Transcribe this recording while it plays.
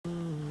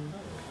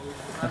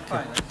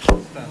fine.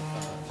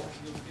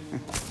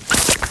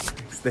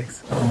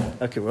 Thanks.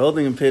 Okay, we're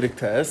holding in Perek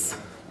test,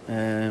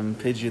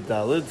 page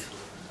Yudalid,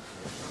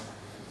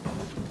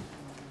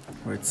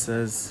 where it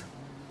says,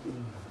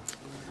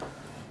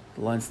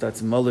 the line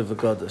starts, Mali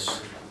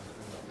v'Godesh,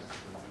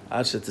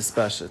 Ashet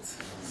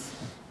Ispashet.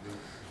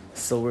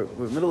 So we're in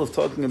the middle of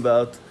talking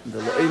about the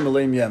Lo'ei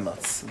Maleim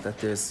Yematz, that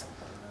there's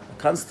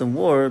a constant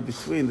war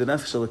between the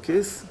Nefesh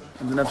Habehamis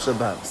and the Nefesh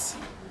Habehamis.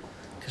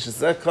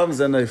 Kashazak comes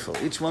a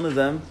Neifel. Each one of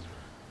them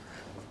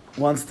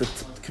wants to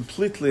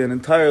completely and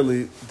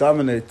entirely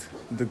dominate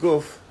the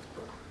guf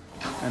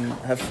and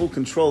have full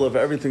control over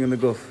everything in the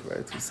guf.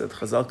 Right? We said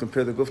Chazal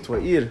compared the guf to a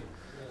ir,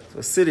 to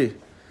a city.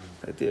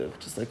 The idea,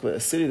 just like a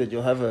city that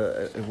you'll have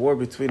a war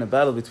between, a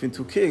battle between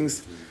two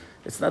kings.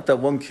 It's not that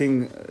one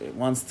king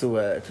wants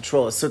to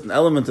control a certain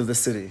element of the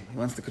city. He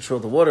wants to control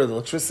the water, the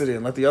electricity,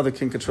 and let the other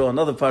king control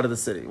another part of the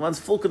city. He wants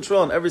full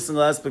control on every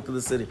single aspect of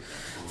the city.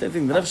 Same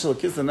thing, the Nefesh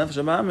Habehamis and the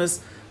Nefesh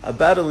Habehamis are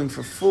battling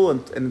for full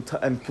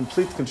and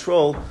complete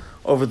control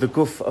over the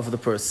guf of the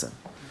person.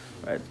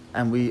 Right?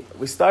 And we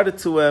started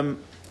to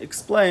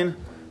explain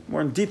more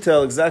in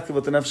detail exactly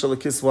what the Nefesh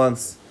Habehamis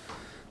wants.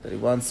 That he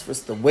wants,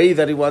 first, the way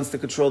that he wants to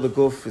control the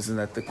guf is in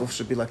that the guf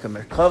should be like a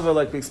merkava,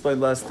 like we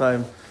explained last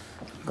time.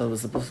 In other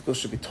words, the guf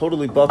should be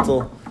totally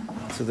bottle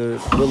to the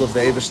will of the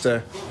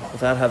Eibishter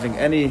without having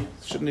any,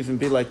 shouldn't even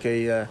be like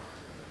a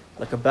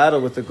battle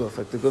with the guf.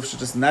 Like the guf should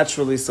just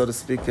naturally, so to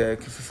speak,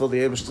 fulfill the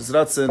Eibishter's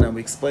ratzon. And we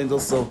explained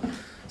also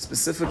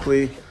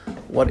specifically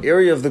what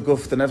area of the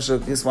guf the Nefesh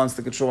Habehamis wants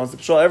to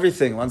control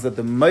everything. Wants that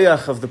the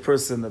mayach of the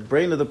person, the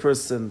brain of the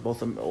person,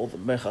 both all the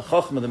mecha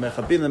chachma, the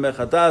mecha bin, the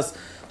mecha das,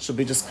 should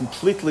be just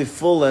completely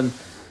full and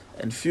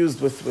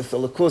infused with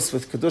alakus,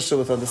 with kedusha,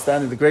 with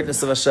understanding the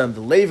greatness of Hashem.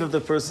 The lave of the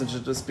person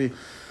should just be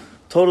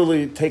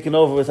totally taken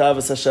over with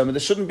avos Hashem. And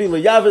there shouldn't be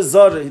l'yavis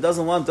zara. He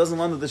doesn't want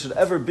that there should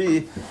ever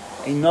be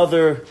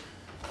another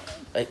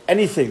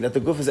anything that the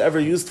guf is ever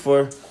used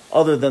for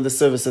other than the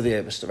service of the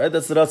Eibishter. Right?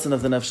 That's the ratzon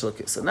of the Nefesh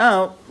Habehamis. So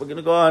now we're going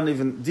to go on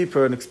even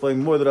deeper and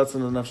explain more the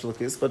ratzon of the Nefesh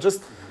Habehamis. But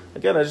just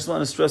again, I just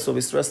want to stress what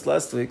we stressed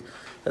last week,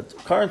 that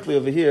currently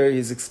over here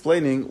he's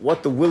explaining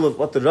what the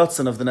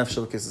ratzon of the Nefesh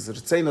Habehamis is. The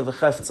ritzein of the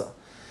chefza.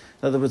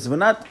 In other words, we're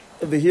not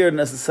over here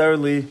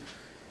necessarily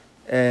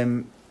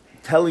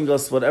telling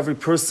us what every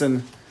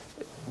person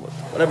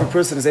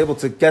is able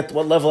to get,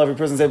 what level every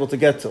person is able to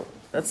get to.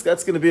 That's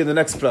going to be in the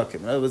next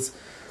prakim. In other words,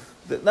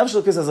 the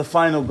Nefesh Habehamis has a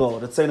final goal,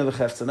 the ritzein of the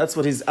chefza, and that's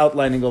what he's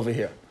outlining over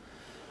here.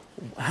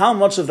 How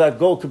much of that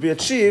goal could be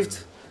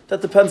achieved,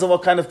 that depends on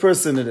what kind of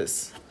person it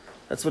is.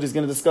 That's what he's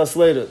going to discuss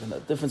later, the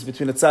difference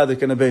between a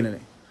tzaddik and a beinoni.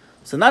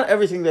 So not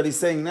everything that he's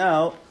saying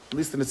now, at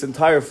least in its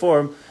entire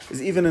form,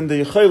 is even in the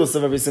yecholus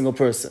of every single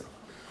person.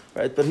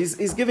 Right? But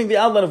he's giving the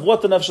outline of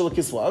what the Nefesh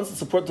Habehamis wants.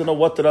 It's important to know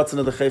what the ratzon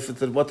of the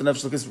chayfet, what the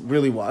Nefesh Habehamis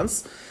really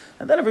wants.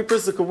 And then every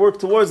person can work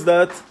towards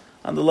that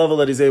on the level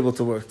that he's able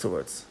to work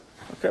towards.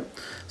 Okay?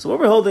 So what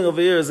we're holding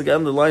over here is,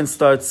 again, the line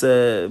starts,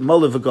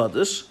 Mali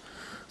v'Godesh.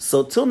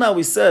 So till now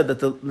we said that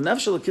the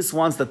Nefesh Habehamis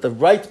wants that the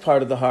right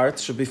part of the heart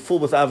should be full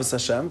with avos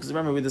Hashem. Because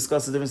remember we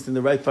discussed the difference between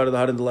the right part of the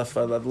heart and the left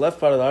part of the heart. The left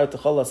part of the heart, the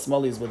chol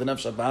ha-smali, is where the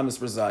Nefesh Habehamis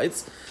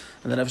resides.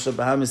 And the Nefesh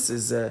Habehamis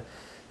is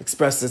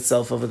expresses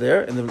itself over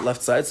there in the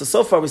left side.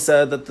 So far we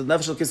said that the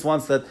Nefesh Habehamis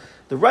wants that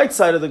the right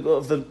side of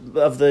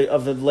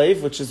the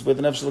lave, which is where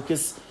the Nefesh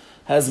Habehamis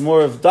has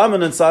more of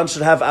dominance on,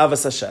 should have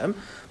avos Hashem.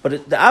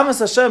 But the avos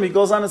Hashem, he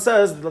goes on and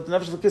says that the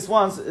Nefesh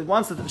Habehamis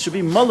wants that it should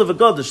be Mali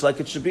v'Godesh, like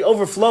it should be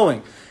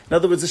overflowing. In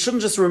other words, it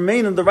shouldn't just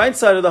remain in the right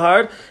side of the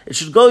heart. It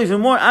should go even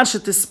more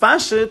Ashet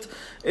Ispashet.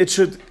 It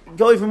should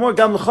go even more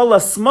Gam l'chol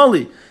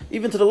ha-smali,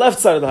 even to the left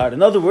side of the heart.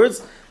 In other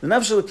words, the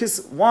Nefesh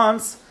Habehamis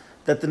wants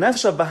that the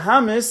Nefesh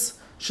Habehamis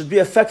should be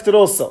affected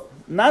also.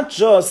 Not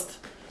just,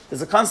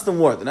 there's a constant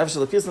war, the Nefesh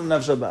Habehamis and the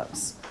Nefesh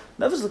Habehamis.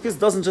 Nefesh Habehamis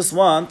doesn't just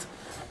want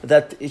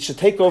that it should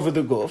take over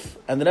the guf,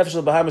 and the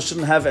Nefesh Habehamis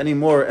shouldn't have any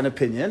more an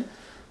opinion,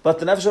 but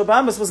the Nefesh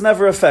Habehamis was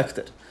never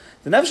affected.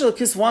 The Nefesh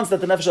Habehamis wants that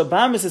the Nefesh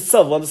Habehamis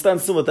itself, we'll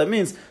understand soon what that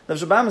means, the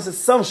Nefesh Habehamis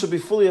itself should be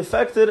fully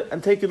affected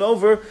and taken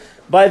over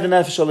by the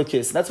Nefesh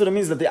Habehamis. And that's what it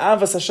means, that the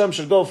avos Hashem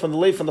should go from the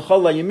leif, from the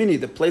chol ha-yemini,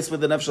 the place where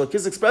the Nefesh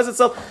Habehamis expresses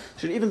itself,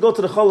 should even go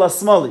to the chol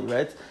ha-smali,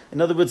 right? In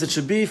other words, it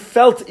should be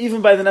felt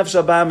even by the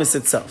Nefesh Habehamis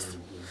itself.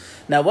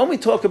 Now, when we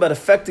talk about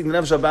affecting the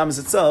Nefesh Habehamis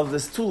itself,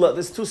 there's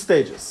two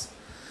stages.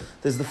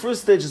 There's the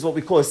first stage is what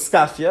we call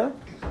iskafia,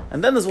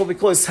 and then there's what we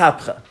call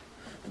ishapcha.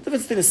 The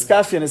difference between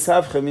iskafia and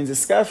ishapcha means,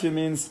 iskafia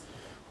means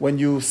when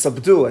you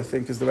subdue, I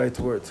think is the right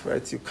word,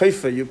 right? You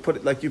kaifa, you put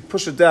it, like you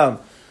push it down.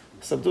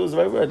 Subdue is the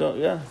right word,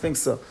 I think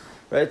so.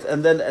 Right?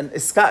 And then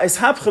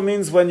ishapcha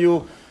means when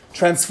you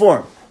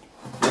transform.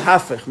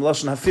 Hafech,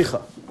 melashon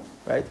haficha.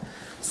 Right?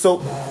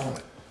 So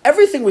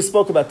everything we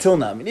spoke about till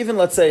now, I mean, even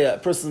let's say a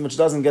person which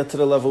doesn't get to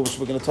the level which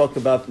we're going to talk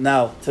about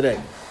now,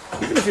 today,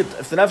 even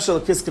if the Nefesh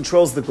Habehamis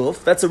controls the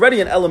guf, that's already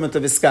an element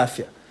of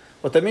iskafia.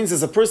 What that means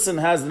is the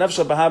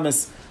Nefesh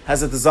Habehamis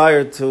has a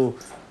desire to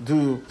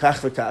do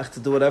kach v'kach,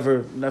 to do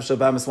whatever Nefesh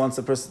Habehamis wants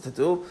a person to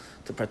do,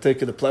 to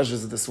partake of the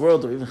pleasures of this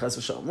world, or even chas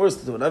v'shalom worse,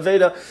 to do an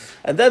aveda.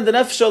 And then the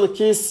Nefesh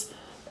Habehamis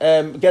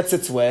gets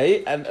its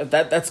way, and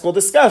that's called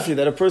iskafia,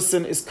 that a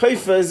person is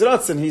koifa his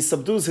ratzon, he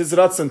subdues his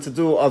ratzon to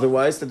do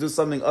otherwise, to do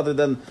something other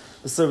than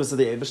the service of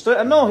the Eibishter,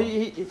 and no,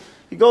 he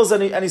goes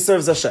and he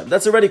serves Hashem.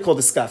 That's already called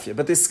iskafia.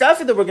 But the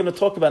iskafia that we're going to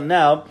talk about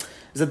now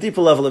is a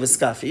deeper level of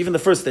iskafia, even the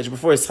first stage,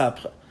 before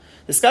Ishapcha.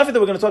 The iskafia that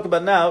we're going to talk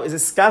about now is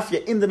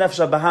iskafia in the Nefesh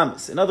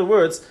Habehamis. In other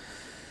words,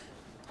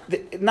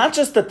 not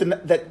just that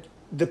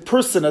the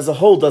person as a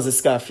whole does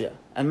iskafia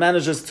and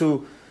manages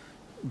to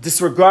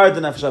disregard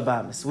the Nefesh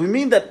Habehamis. We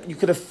mean that you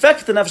could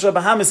affect the Nefesh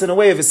Habehamis in a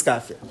way of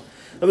iskafia.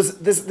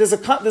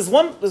 There's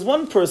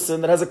one person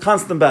that has a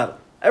constant battle.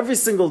 Every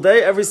single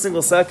day, every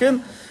single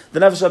second, the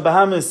Nefesh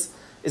Habehamis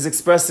is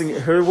expressing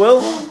her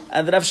will,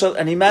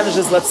 and he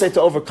manages, let's say, to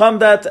overcome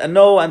that and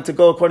to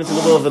go according to the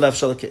will of the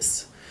Nefesh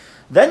Halakis.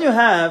 Then you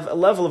have a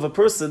level of a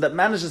person that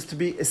manages to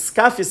be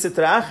iskafia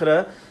sitra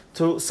achra,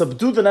 to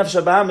subdue the Nefesh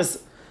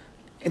Habehamis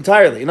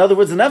entirely. In other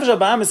words, the Nefesh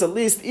Habehamis, at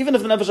least, even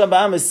if the Nefesh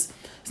Habehamis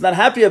is not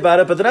happy about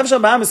it, but the Nefesh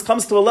Habehamis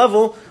comes to a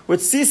level where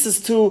it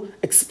ceases to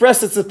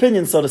express its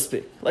opinion, so to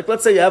speak. Like,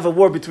 let's say you have a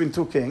war between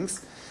two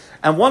kings,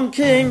 and one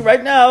king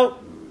right now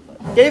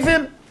gave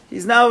in.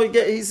 He's now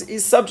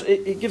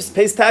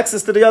pays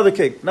taxes to the other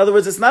king. In other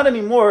words, it's not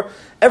anymore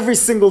every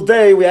single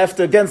day we have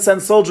to again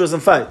send soldiers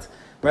and fight.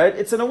 Right?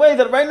 It's in a way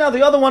that right now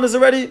the other one is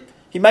already,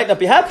 he might not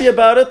be happy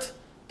about it,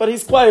 but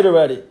he's quiet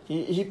already.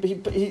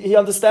 He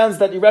understands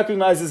that, he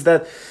recognizes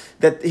that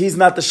he's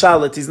not the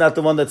shalit, he's not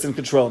the one that's in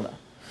control now.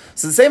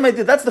 So the same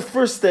idea, that's the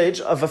first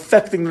stage of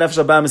affecting the Nefesh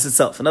Habehamis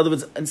itself. In other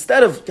words,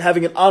 instead of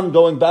having an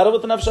ongoing battle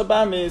with the Nefesh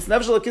Habehamis,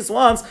 Nefesh Halakis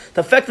wants to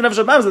affect the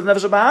Nefesh Habehamis. The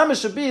Nefesh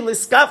Habehamis should be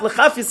liskaf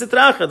lechafi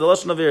sitracha. The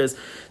lashon of here is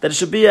that it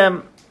should be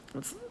lechafi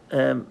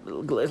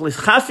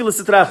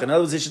l'sitracha. In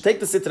other words, he should take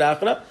the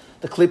sitracha,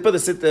 the klippa, the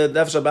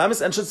Nefesh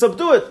Habehamis, and should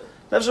subdue it.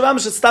 The Nefesh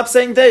Habehamis should stop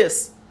saying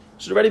deis.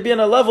 Should already be in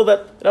a level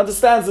that it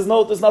understands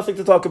there's nothing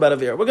to talk about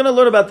over here. We're going to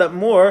learn about that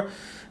more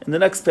in the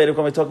next Perek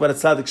when we talk about a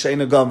tzaddik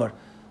she'eino gomer.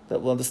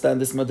 That will understand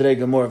this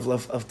madrega more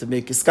of to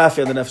make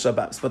iskafia on the Nefesh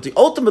Habehamis. But the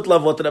ultimate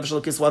level, what the Nefesh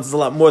Halakis wants, is a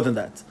lot more than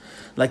that.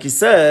 Like he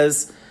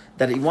says,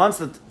 that he wants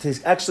to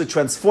actually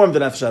transform the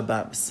Nefesh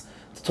Habehamis,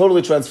 to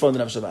totally transform the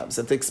Nefesh Habehamis.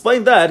 And to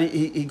explain that,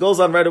 he goes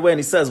on right away and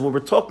he says, what we're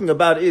talking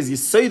about is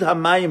Yisoid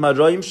Hamayim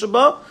Haroyim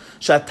Shaba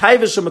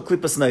Shatayva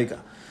Shemaklipas Neiga.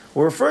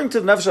 We're referring to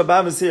the Nefesh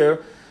Habehamis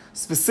here,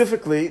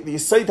 specifically the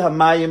Yisoid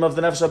Hamayim of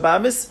the Nefesh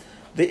Habehamis,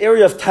 the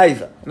area of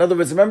Taiva. In other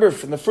words, remember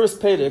from the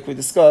first Perek we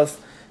discussed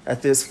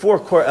that there's 4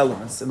 core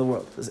elements in the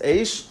world. There's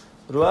Eish,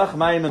 Ruach,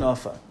 Mayim, and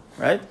Afar.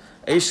 Right?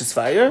 Eish is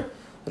fire,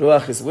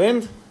 Ruach is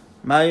wind,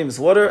 Mayim is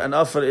water, and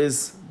Afar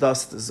is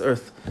dust, is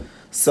earth.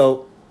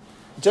 So,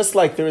 just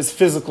like there is the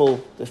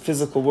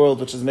physical world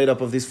which is made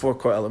up of these 4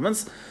 core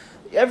elements,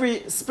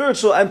 every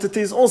spiritual entity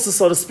is also,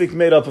 so to speak,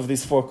 made up of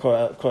these 4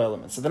 core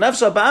elements. So the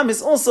Nefesh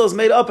Habehamis also is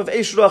made up of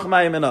Eish, Ruach,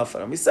 Mayim, and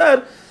Afar. And we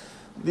said,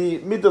 the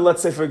middle,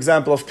 let's say, for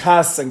example, of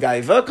kas and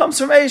gaiva comes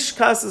from eish.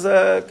 Kas is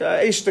a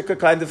eishtika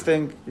kind of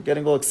thing. You're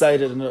getting all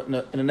excited in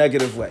a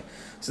negative way.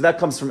 So that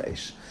comes from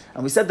eish.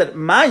 And we said that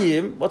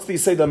mayim, what's the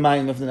yisayda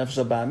mayim of the Nefesh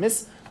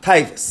Habehamis?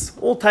 Taivas.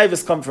 All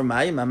taivas come from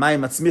mayim.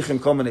 Mayim atzmichim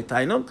komene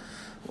tainug.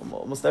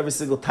 Almost every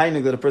single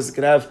tainug that a person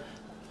could have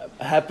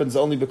happens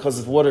only because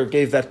of water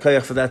gave that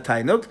koyach for that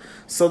tainug.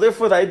 So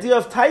therefore the idea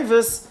of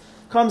taivas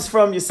comes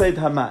from yisayda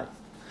hamayim.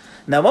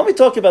 Now, when we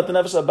talk about the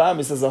Nefesh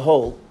Habehamis as a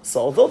whole, so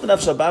although the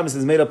Nefesh Habehamis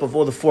is made up of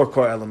all the 4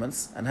 core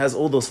elements and has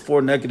all those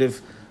 4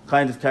 negative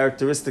kind of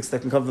characteristics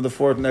that can come from the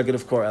 4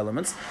 negative core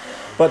elements,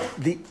 but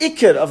the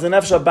ikir of the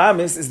Nefesh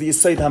Habehamis is the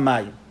Yisoid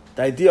Hamayim,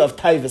 the idea of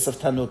taivas, of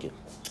tanugim.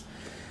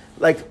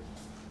 Like,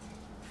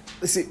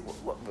 you see,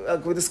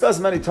 we discussed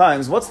many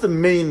times, what's the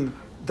main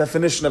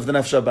definition of the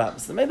Nefesh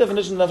Habehamis? The main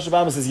definition of the Nefesh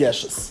Habehamis is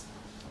yeshus,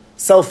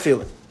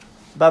 self-feeling,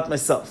 about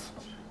myself.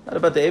 Not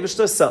about the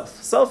Eibishter,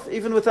 self. Self,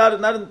 even without it,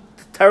 not in a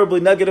terribly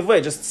negative way,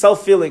 just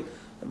self-feeling,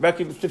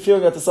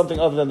 feeling that there's something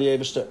other than the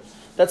Eibishter.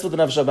 That's what the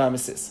Nefesh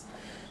Habehamis is.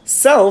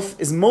 Self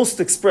is most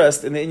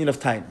expressed in the inyan of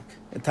Tainuk,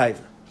 in Taiva.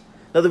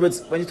 In other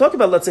words, when you talk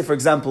about, let's say, for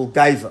example,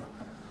 Gaiva,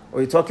 or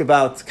you talk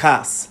about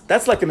Kas,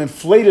 that's like an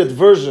inflated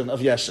version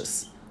of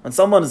Yeshus. When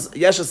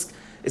Yeshus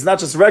is not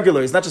just regular,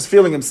 he's not just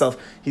feeling himself,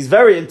 he's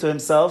very into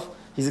himself,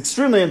 he's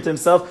extremely into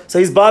himself, so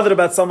he's bothered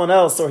about someone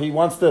else, or he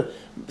wants to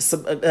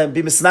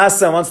be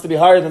misnasa and wants to be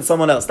higher than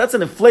someone else. That's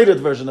an inflated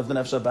version of the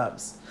Nefesh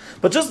Habehamis.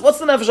 But just what's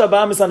the Nefesh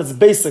Habehamis on its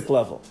basic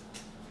level?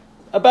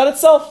 About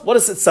itself. What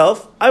is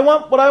itself? I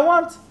want what I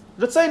want.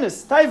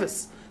 Ritzenis,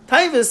 Taivas.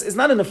 Taivas is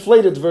not an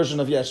inflated version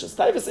of Yeshus.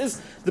 Taivas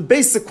is the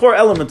basic core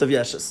element of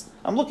Yeshus.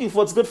 I'm looking for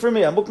what's good for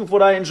me. I'm looking for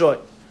what I enjoy.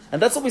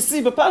 And that's what we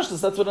see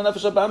B'Pashtus. That's what a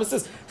Nefesh Habehamis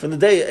is. From the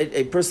day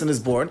a person is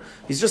born,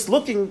 he's just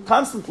looking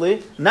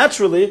constantly,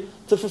 naturally,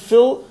 to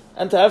fulfill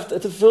its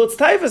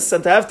taivas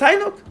and to have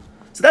tainuk.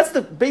 So that's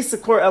the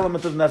basic core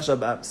element of the Nefesh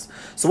Habehamis.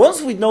 So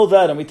once we know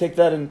that and we take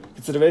that in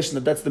consideration,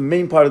 that that's the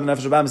main part of the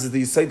Nefesh Habehamis is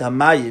the Yisoid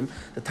Hamayim,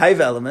 the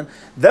taiva element,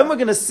 then we're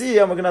going to see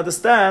and we're going to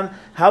understand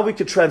how we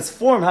could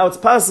transform, how it's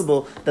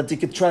possible that you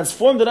could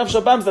transform the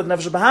Nefesh Habehamis, that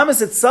Nefesh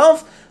Habehamis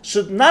itself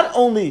should not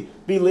only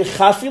be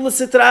lechafi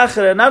l'sitra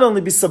achara, not only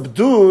be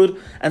subdued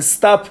and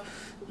stop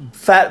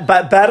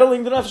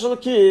battling the Nefesh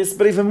Elokis,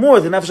 but even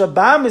more, the Nefesh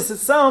Habehamis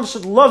itself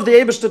should love the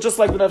Eibishter just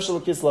like the Nefesh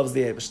Elokis loves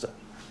the Eibishter.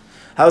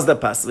 How is that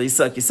possible? He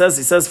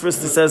says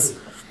first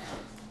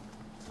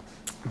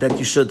that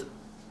you should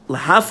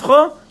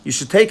lahafcha, you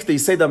should take the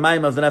Yisei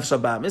Damayim of the Nefesh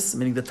Habehamis,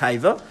 meaning the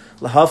Taiva,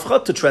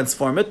 lahafcha, to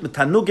transform it,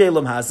 mitanugei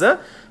lam hazeh,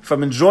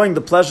 from enjoying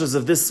the pleasures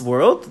of this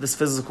world, this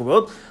physical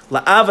world,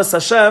 la'avas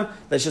Hashem,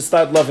 they should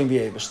start loving the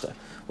Eibishter.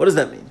 What does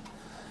that mean?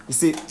 You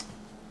see,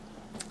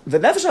 the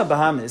Nefesh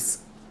Habehamis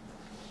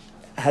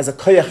has a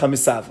koyach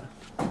hamisava,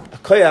 a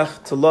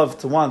koyach to love,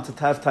 to want, to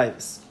have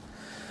taivas.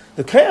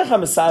 The koyach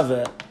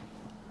hamisava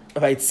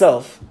by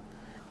itself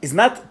is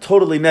not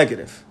totally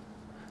negative.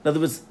 In other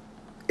words,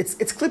 it's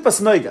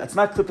klipas noiga, it's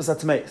not klipas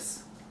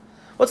atmeis.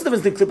 What's the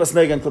difference between klipas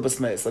noiga and klipas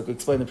atmeis, like we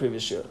explained in the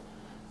previous year?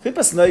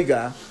 Klipas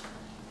noiga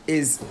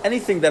is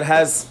anything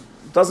that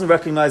doesn't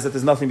recognize that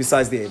there's nothing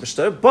besides the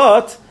Eibishter,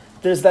 but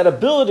there's that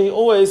ability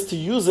always to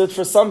use it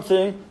for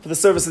something, for the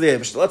service of the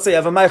Eibishter. Let's say you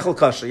have a meichel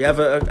kasher, you have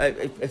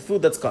a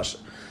food that's kasher.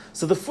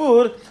 So the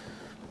food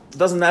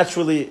doesn't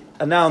naturally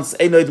announce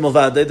Einoid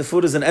Movade. The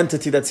food is an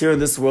entity that's here in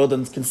this world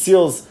and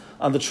conceals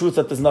on the truth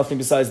that there's nothing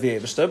besides the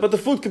Eibishter. But the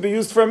food could be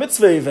used for a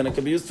mitzvah even. It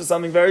could be used for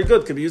something very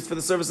good. It could be used for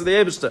the service of the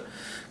Eibishter.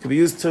 It could be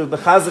used to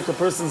bechazek a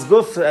person's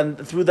guf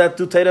and through that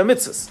do Teira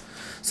mitzvahs.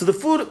 So the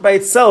food by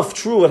itself,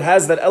 true, it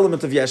has that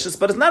element of yeshus,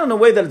 but it's not in a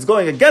way that it's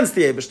going against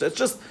the Eibishter. It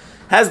just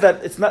has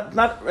that, it's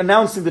not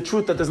announcing the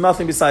truth that there's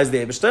nothing besides the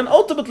Eibishter, and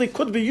ultimately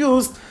could be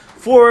used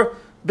for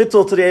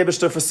bittul to the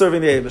Eibishter, for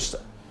serving the Eibishter.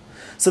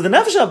 So the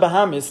Nefesh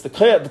Habehamis, the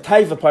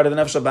taiva part of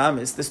the Nefesh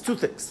Habehamis, there's two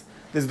things.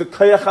 There's the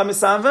koyach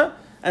hamisava,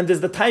 and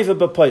there's the taiva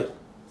b'poyel.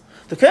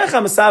 The koyach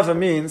hamisava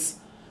means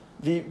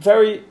the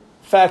very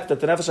fact that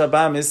the Nefesh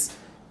Habehamis,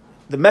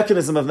 the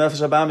mechanism of the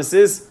Nefesh Habehamis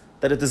is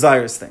that it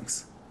desires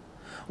things.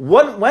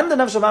 When the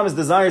Nefesh Habehamis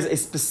desires a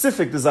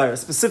specific desire, a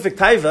specific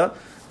taiva,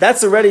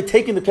 that's already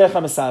taking the koyach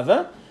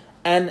hamisava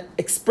and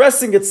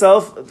expressing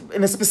itself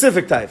in a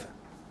specific taiva.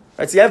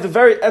 Right? So you have the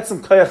very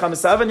etzem koyach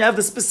hamisava, and you have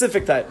the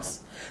specific taivas.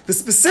 The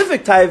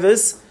specific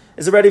taivas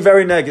is already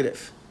very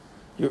negative.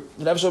 The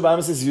Nefesh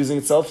Habehamis is using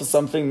itself for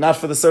something not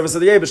for the service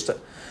of the Eibishter.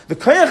 The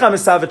koyach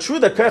hamisava, true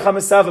that koyach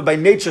hamisava by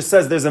nature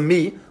says there's a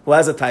me who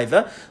has a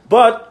taiva,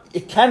 but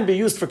it can be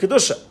used for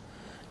kedusha.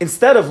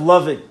 Instead of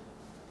loving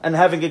and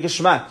having a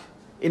geshmak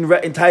in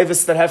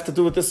taivas that have to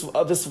do with this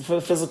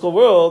physical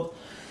world,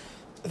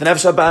 the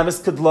Nefesh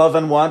Habehamis could love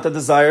and want and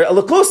desire a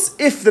lakus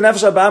if the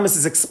Nefesh Habehamis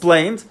is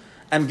explained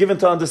and given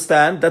to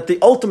understand that the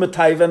ultimate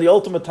taiva and the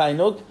ultimate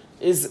tainug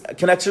is a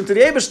connection to the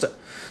Eibishter.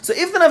 So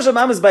if the Nefesh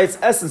Habehamis by its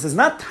essence is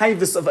not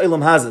taivus of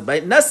Elam Hazard, by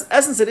its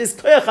essence it is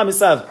koyach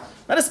hamisava,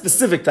 not a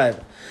specific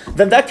taiva,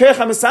 then that koyach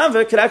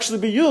hamisava could actually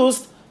be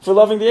used for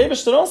loving the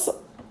Eibishter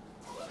also.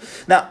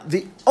 Now,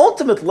 the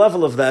ultimate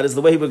level of that is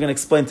the way we're going to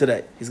explain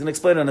today. He's going to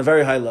explain it on a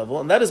very high level,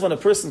 and that is when a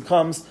person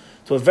comes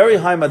to a very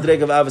high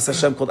madreg of avos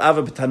Hashem called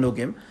ava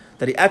b'tanugim,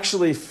 that he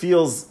actually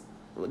feels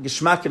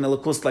geshmak and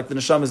elokus like the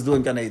neshama is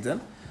doing Gan Eden.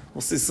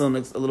 We'll see soon a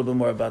little bit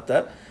more about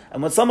that.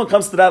 And when someone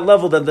comes to that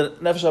level, then the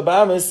Nefesh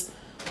Habehamis,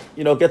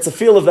 gets a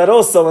feel of that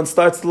also and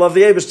starts to love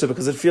the Eibishter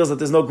because it feels that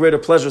there's no greater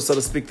pleasure, so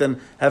to speak,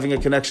 than having a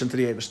connection to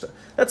the Eibishter.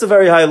 That's a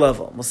very high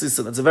level. We'll see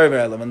soon. That's a very,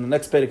 very high level. And the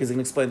next Perek is going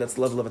to explain that's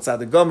the level of a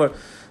tzaddik gomer.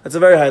 That's a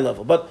very high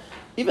level. But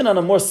even on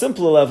a more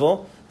simpler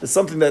level, there's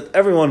something that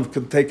everyone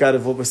can take out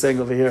of what we're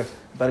saying over here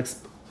about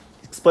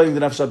explaining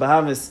the Nefesh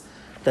Habehamis,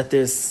 that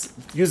there's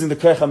using the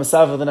koyach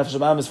hamisava of the Nefesh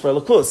Habehamis for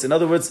elokus. In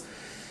other words,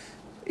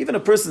 even a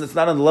person that's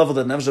not on the level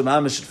that Nefesh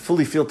Habehamis should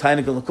fully feel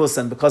tainig and lakus,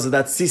 and because of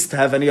that cease to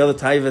have any other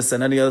taivas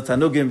and any other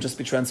tanugim, just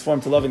be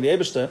transformed to loving the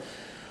Eibishter.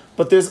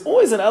 But there's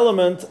always an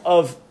element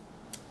of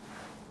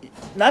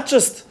not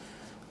just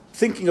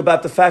thinking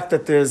about the fact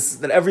that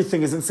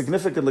everything is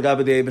insignificant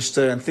l'gabe the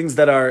Eibishter and things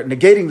that are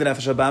negating the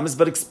Nefesh Habehamis,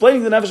 but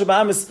explaining the Nefesh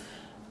Habehamis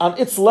on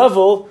its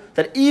level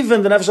that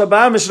even the Nefesh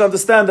Habehamis should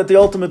understand that the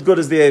ultimate good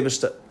is the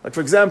Eibishter. Like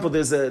for example, there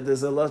was a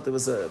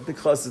big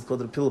chassid called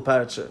the Pil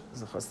Paracher.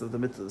 There's a chassid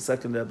of the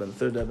second Rebbe and the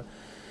third Rebbe,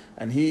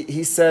 and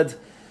he said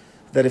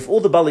that if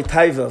all the Bali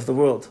Taiva of the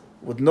world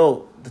would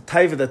know the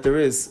Taiva that there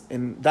is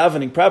in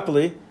davening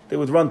properly, they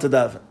would run to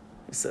daven.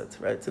 He said,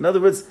 right? In other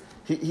words,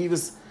 he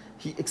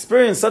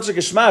experienced such a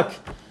geshmak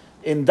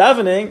in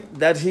davening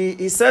that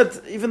he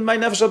said even my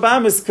Nefesh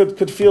Habehamis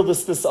could feel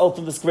this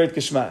great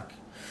geshmak.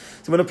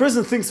 So when a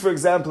person thinks, for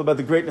example, about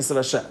the greatness of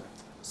Hashem,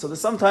 so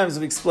sometimes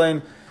we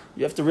explain,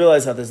 you have to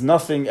realize how there's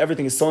nothing,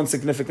 everything is so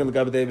insignificant,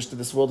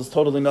 this world is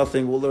totally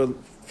nothing. We'll learn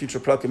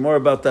future prakim more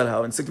about that,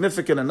 how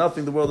insignificant and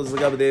nothing the world is.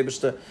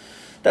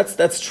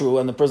 That's true,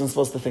 and the person's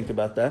supposed to think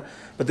about that.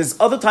 But there's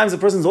other times the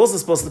person's also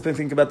supposed to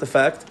think about the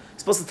fact, he's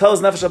supposed to tell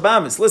his Nefesh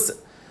Habehamis, listen,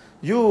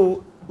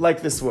 you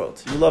like this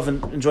world, you love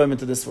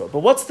enjoyment of this world, but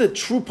what's the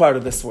true part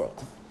of this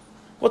world?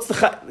 What's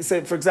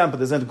say, for example,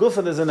 there's a guf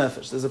and there's a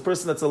nefesh. There's a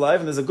person that's alive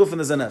and there's a guf and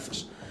there's a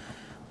nefesh.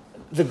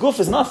 The guf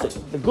is nothing.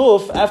 The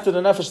guf, after the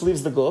nefesh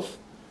leaves the guf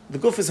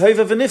is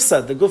hoiva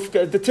v'nifsad. The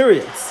guf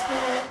deteriorates.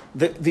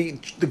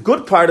 The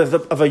good part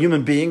of a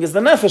human being is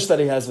the nefesh that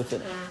he has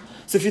within it.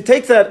 So if you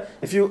take that,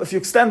 if you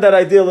extend that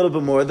idea a little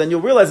bit more, then you'll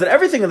realize that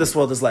everything in this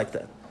world is like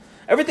that.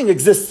 Everything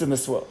exists in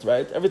this world,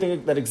 right?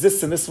 Everything that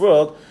exists in this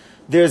world,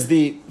 there's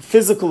the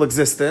physical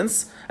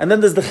existence, and then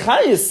there's the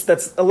chayis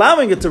that's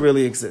allowing it to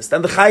really exist.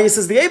 And the chayis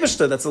is the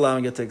Eibishter that's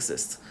allowing it to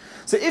exist.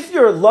 So if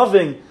you're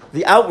loving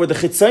the outward, the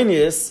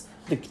chitzonius,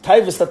 the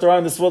taivas that there are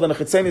in this world on a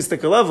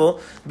chitzoniistic level,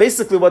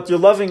 basically what you're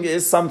loving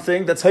is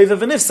something that's hoiva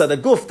v'nifsa, the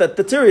guf that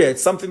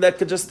deteriorates, something that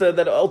could just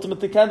that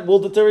ultimately will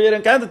deteriorate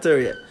and can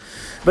deteriorate.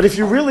 But if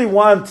you really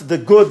want the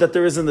good that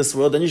there is in this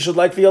world, then you should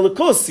like the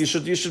elikus. You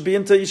should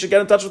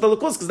get in touch with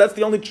elikus, because that's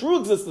the only true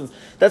existence.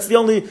 That's the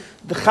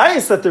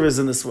chayis that there is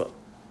in this world.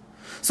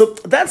 So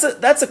that's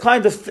a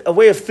kind of a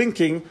way of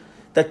thinking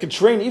that could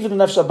train even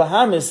the Nefesh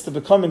Habehamis to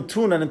become in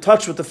tune and in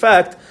touch with the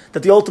fact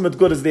that the ultimate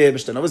good is the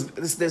Eibishter.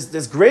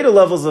 There's greater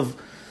levels of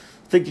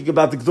thinking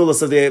about the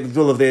Gdulas of the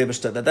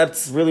Eibishter,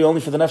 that's really only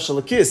for the Nefesh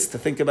Halakis, to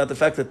think about the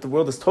fact that the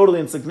world is totally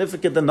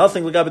insignificant and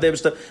nothing L'gabe the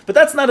Eibishter. But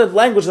that's not a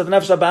language that the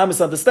Nefesh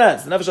Habehamis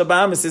understands. The Nefesh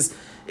Habehamis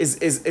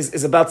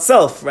is about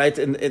self, right,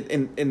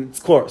 in its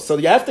core. So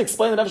you have to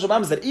explain the Nefesh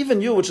Habehamis that even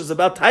you, which is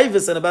about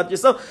Taivas and about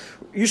yourself,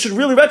 you should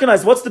really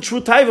recognize what's the true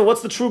Taiva,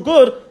 what's the true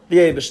good, the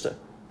Eibishter.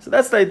 So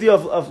that's the idea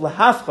of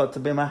lahafcha, to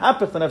be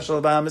mahapech the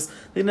Nefesh Habehamis.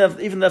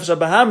 Even Nefesh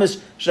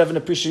Habehamis should have an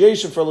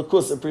appreciation for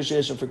Lakus,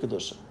 appreciation for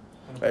Kedusha.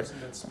 Right?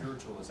 That's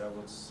spiritual. Is that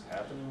what's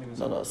happening?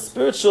 No.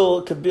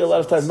 Spiritual could be a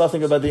lot of times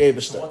nothing about the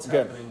Eibishter. So what's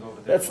happening over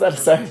there? That's not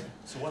necessarily.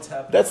 So what's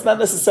happening? That's not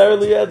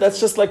necessarily. That's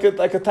just like a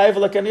taiva,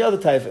 like any other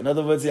taiva. In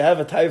other words, you have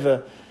a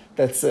taiva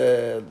that's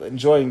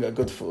enjoying a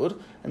good food,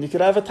 and you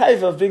could have a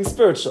taiva of being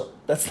spiritual.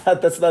 That's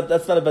not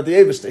about the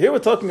Eibishter. Here we're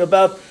talking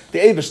about the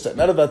Eibishter,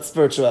 not about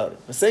spirituality.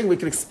 We're saying we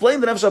can explain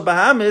the Nefesh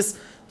Habehamis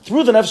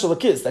through the Nefesh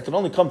Halakis. That can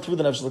only come through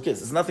the Nefesh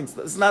Halakis.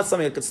 It's not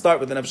something that could start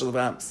with the Nefesh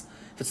Habehamis.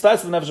 If it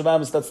starts with the Nefesh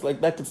Habehamis,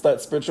 that could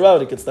start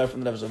spirituality. Could start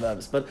from the Nefesh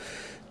Habehamis, but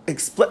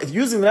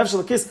using the Nefesh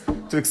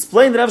Halakis to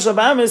explain the Nefesh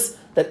Habehamis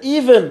that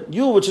even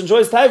you, which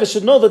enjoys taiva,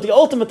 should know that the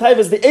ultimate taiva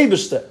is the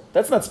Eibishter.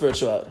 That's not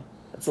spirituality.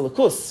 That's a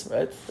lakus,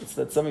 right?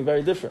 That's something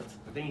very different.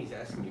 I think he's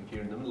asking if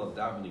you're in the middle of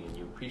davening and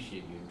you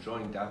appreciate, you're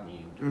enjoying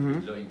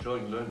davening, you're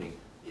enjoying learning.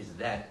 Is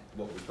that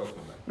what we're talking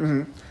about?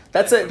 Mm-hmm.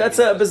 That's a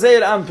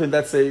bezeir ampin.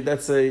 That's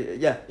a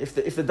yeah. If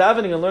the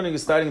davening and learning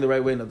is starting the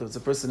right way, in other words, a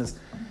person is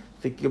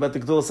thinking about the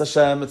Gdul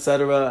Hashem,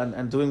 etc.,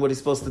 and doing what he's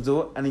supposed to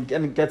do, and he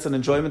gets an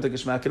enjoyment of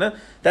Geshmakina,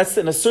 that's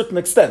in a certain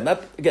extent.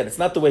 It's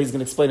not the way he's going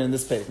to explain it in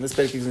this page. In this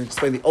page, he's going to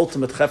explain the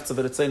ultimate chefts of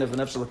the Ritzayin of the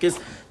Nefesh Halakis,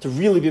 to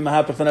really be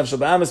Mahapach the Nefesh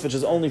Habehamis, which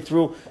is only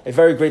through a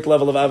very great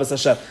level of Avos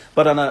Hashem.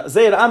 But on a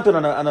Zeir Ampin,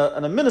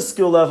 on a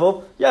minuscule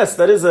level, yes,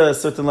 that is a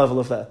certain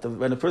level of that.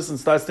 When a person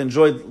starts to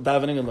enjoy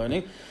davening and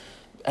learning,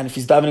 and if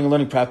he's davening and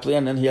learning properly,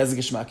 and then he has a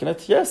Geshmak in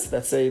it, yes,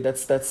 that's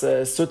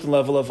a certain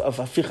level of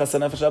Afichas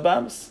and Nefesh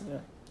Habehamis. Yeah.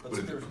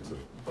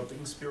 But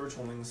being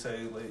spiritual means,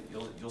 say, like,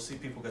 you'll see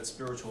people get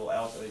spiritual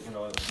out, like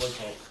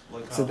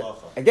so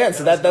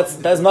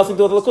that has nothing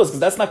to do with the lakus, because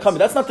that's not coming.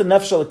 That's not the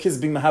Nefesh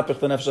Halakis being mahapich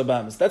the Nefesh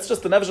Habehamis. That's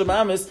just the Nefesh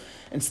Habehamis,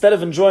 instead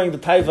of enjoying the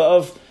taiva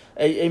of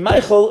a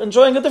Michael,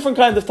 enjoying a different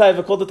kind of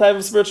taiva called the taiva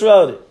of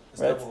spirituality.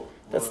 Right?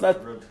 That's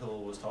not Reb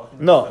Hillel was talking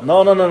about.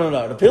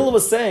 No. Reb Hillel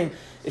was saying,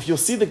 if you'll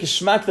see the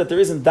geschmack that there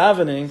is in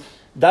davening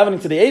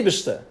to the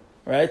Eibishter,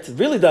 right?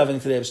 Really diving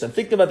into the Eibishter and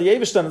thinking about the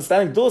Eibishter and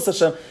understanding Dulas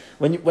Hashem.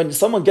 When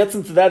someone gets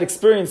into that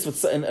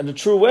experience in a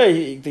true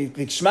way, the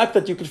geschmack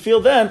that you could feel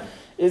then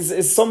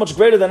is so much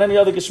greater than any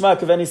other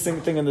geschmack of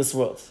anything in this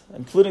world,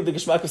 including the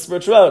geschmack of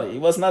spirituality. He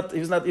was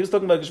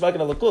talking about geschmack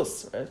in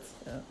Elokus, right?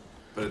 Yeah.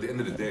 But at the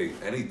end of the day,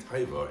 any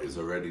taiva is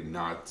already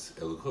not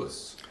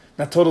Elokus.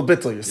 Not total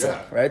bittul, you're saying,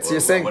 right? So you're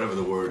saying whatever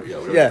the word,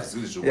 word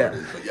is.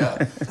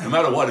 But no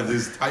matter what, if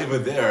there's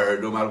taiva there,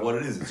 no matter what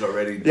it is, it's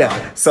already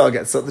not. So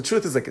the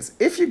truth is like this: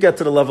 if you get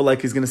to the level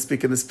like he's going to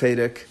speak in this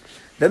Perek,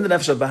 then the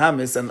Nefesh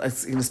Habehamis, and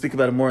he's going to speak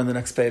about it more in the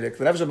next Perek,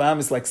 the Nefesh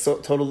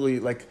Habehamis totally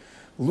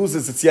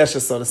loses its yesha,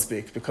 so to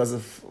speak, because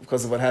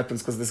of what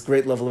happens, because of this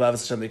great level of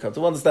Avos Hashem that you come to.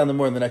 We'll understand it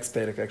more in the next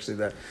Perek, actually,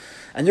 there.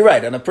 And you're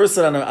right, and a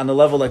person on a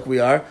level like we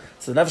are,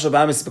 so the Nefesh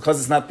Habehamis, because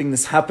it's not being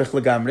this hapech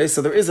legamre,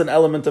 so there is an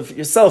element of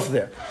yourself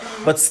there.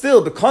 But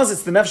still, because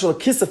it's the Nefesh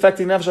Halakis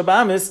affecting Nefesh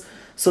Habehamis,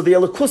 so the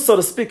Elokus, so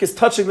to speak, is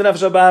touching the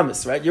Nefesh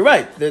Habehamis, right? You're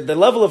right, the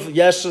level of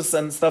yeshus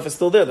and stuff is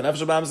still there. The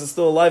Nefesh Habehamis is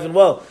still alive and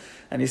well,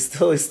 and he's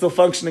still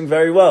functioning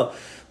very well.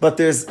 But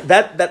there's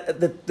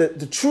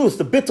the truth,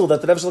 the bittul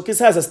that the Nefesh Halakis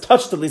has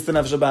touched at least the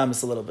Nefesh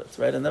Habehamis a little bit,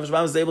 right? And the Nefesh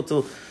Habehamis is able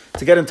to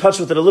get in touch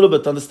with it a little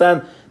bit, to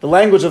understand the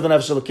language of the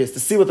Nefesh Halakis, to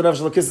see what the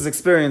Nefesh Halakis is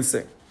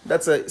experiencing.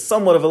 That's a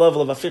somewhat of a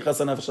level of afichas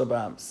and Nefesh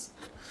Habehamis.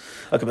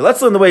 Okay, but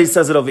let's learn the way he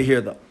says it over here,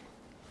 though.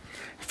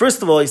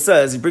 First of all, he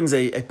brings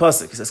a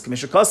pasuk. He says,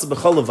 "K'misha kasa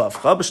b'chol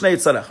levavcha b'shnei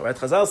yitzarech." Right?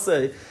 Chazal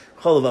say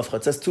b'chol levavcha.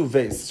 It says two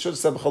ways. It should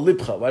say b'chol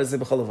libcha. Why does it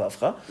say b'chol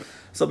levavcha?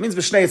 So it means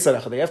b'shnei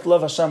yitzarech. You have to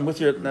love Hashem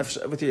with your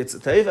yitzarech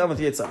and with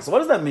your yitzarech. So what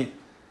does that mean?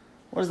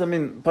 What does that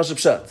mean? Pashup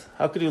pshat.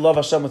 How could you love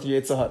Hashem with your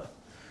yitzarech?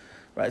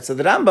 Right. So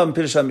the Rambam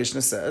Pirush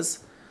HaMishnah says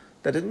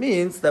that it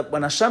means that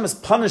when Hashem is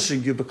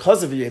punishing you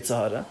because of your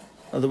yitzarech,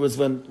 in other words,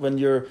 when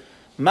you're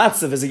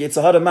matzav is a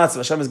Yetzer Hara matzav.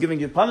 Hashem is giving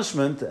you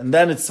punishment, and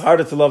then it's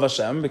harder to love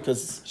Hashem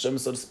because Hashem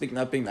is, so to speak,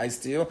 not being nice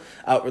to you,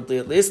 outwardly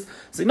at least.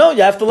 So no,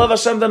 you have to love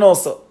Hashem then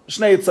also.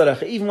 Shnei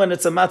Yitzarecha. Even when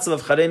it's a matzav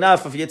of Charei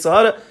Naf, of Yetzer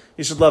Hara,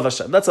 you should love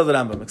Hashem. That's how the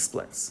Rambam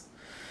explains.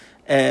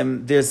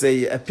 There's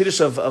a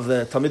pirush of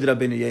the Talmid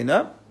Rabbeinu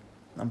Yena,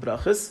 on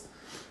Brachas,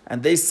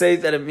 and they say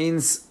that it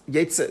means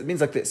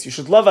like this: you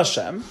should love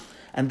Hashem,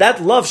 and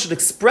that love should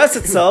express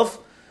itself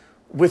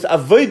with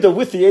avodah,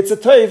 with the Yetzer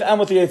Tov and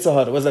with the Yetzer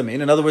Hara. What does that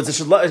mean? In other words, it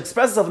should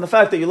express itself in the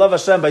fact that you love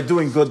Hashem by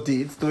doing good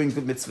deeds, doing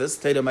good mitzvahs,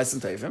 Teira Ma'asim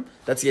Tovim,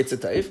 that's Yetzer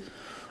Tov,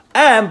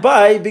 and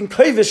by being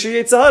kovish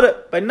Yetzer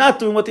Hara, by not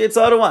doing what the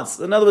Yetzer Hara wants.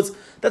 In other words,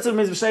 that's what it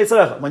means b'shnei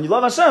Yitzarecha. When you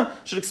love Hashem,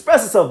 it should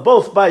express itself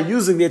both by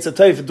using the Yetzer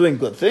Tov for doing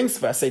good things,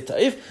 for Asay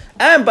Tov,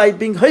 and by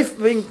being kovish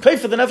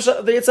the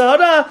Nefesh, the Yetzer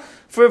Hara,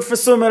 for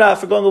sumera,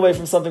 for going away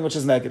from something which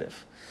is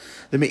negative.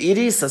 The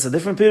Me'iris, that's a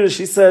different period.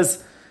 She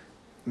says,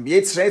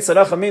 Yetzer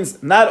Hara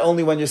means not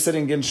only when you're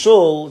sitting in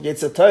shul,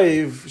 Yetzer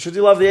Tov, should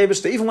you love the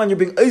Eibishter, even when you're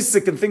being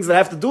oisik and things that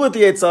have to do with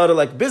the Yetzer Hara,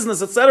 like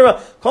business,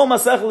 etc. Kol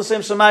masech l'shem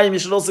shamayim, you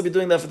should also be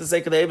doing that for the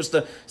sake of the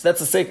Eibishter. So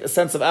that's a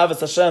sense of avos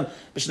Hashem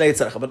b'shnei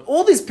Yetzer Hara. But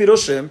all these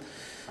pirushim,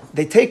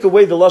 they take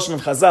away the lashon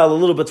of Chazal a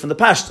little bit from the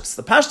pashtus.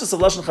 The pashtus of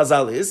lashon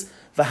Chazal is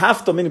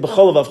v'hafto meaning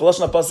b'chol avavcha.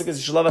 Lashon HaPasuk is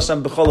you should love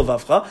Hashem b'chol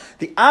avavcha.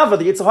 The ava,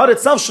 the Yetzer Hara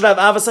itself should have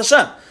avos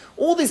Hashem.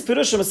 All these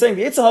pirushim are saying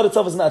the Yetzer Hara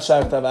itself is not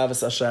shaykh to have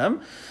avos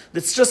Hashem.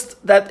 It's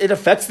just that it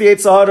affects the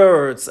Yetzer Hara,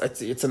 or it's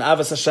an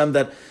avos Hashem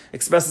that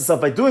expresses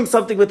itself by doing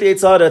something with the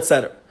Yetzer Hara,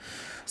 etc.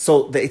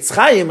 So the Eitz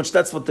Chaim, which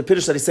that's what the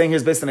pirush that he's saying here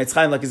is based on Eitz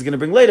Chaim, like he's going to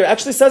bring later,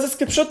 actually says it's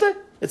kipshute.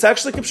 It's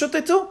actually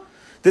kipshute too.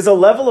 There's a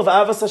level of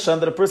avos Hashem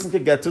that a person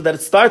could get to that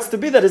it starts to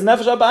be that his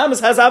Nefesh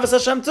Habehamis has avos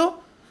Hashem too,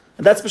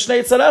 and that's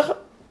b'shnei Yitzarecha.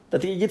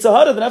 That the Yetzer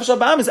Hara, the Nefesh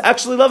Habehamis,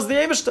 actually loves the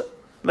Eibishter,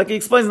 like he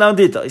explains now in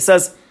detail. He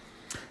says,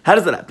 how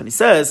does that happen? He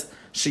says,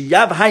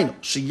 Shiyav Hainu,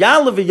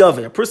 Shiyal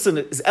v'yaveh, a person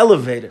is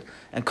elevated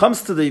and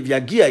comes to the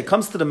V'yagia, he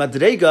comes to the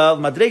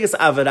Madregas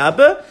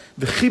Avarabe,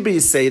 V'chibe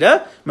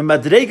Yisera,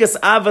 Madregas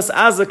Avas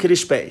Aza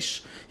Kirish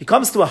Peish. He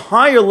comes to a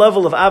higher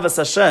level of Avas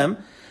Hashem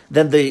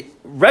than the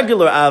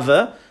regular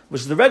Ava,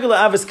 which the regular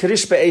Ava is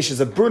Kirish Peish, is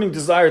a burning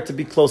desire to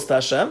be close to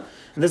Hashem,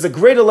 and there's a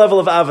greater level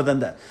of Ava than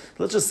that.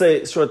 Let's just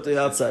say shortly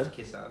outside.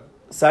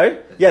 Sorry?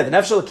 Yeah, the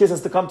Nefesh Kiss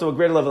has to come to a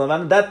greater level of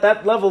Ava. And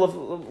that level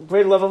of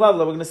greater level of Ava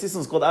that we're going to see soon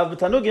is called Av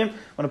B'Tanugim.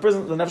 When a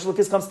person, the Nefesh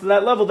Kiss comes to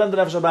that level, then the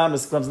Nefesh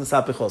Habehamis comes in the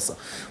Sapich also.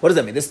 What does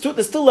that mean? There's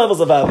two levels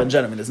of Ava in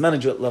general. I mean, there's many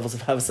levels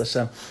of Avos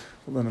Hashem.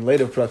 We'll learn in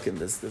later Prakim.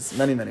 There's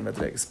many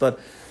madregas.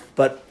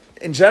 But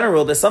in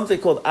general, there's something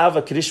called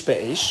Ava Kirish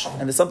Pe'esh,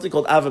 and there's something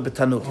called Ava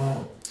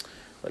B'Tanugim.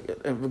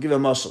 We'll give you a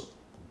mashal.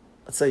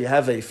 Let's say you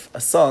have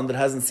a son that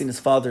hasn't seen his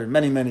father in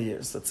many, many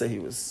years. Let's say he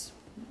was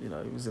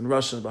in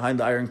Russia behind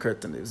the Iron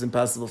Curtain. It was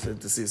impossible for him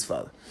to see his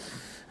father.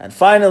 And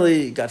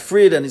finally, he got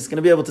freed and he's going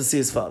to be able to see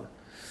his father.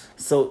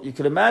 So you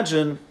can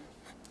imagine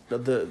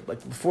that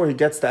before he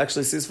gets to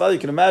actually see his father, you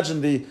can imagine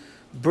the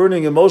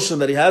burning emotion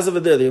that he has over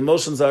there. The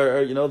emotions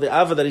are the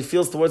ava that he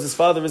feels towards his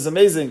father is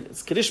amazing.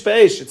 It's kirish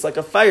pe'esh. It's like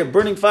a fire,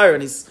 burning fire,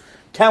 and he's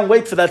can't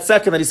wait for that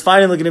second that he's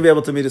finally going to be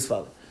able to meet his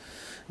father.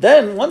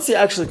 Then, once he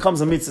actually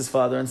comes and meets his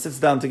father and sits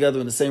down together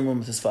in the same room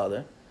with his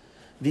father,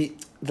 the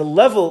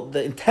level,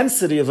 the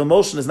intensity of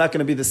emotion is not going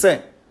to be the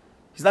same.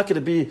 He's going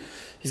to be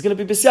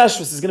bisyashvus,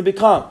 he's going to be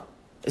calm.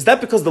 Is that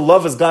because the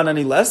love has gone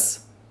any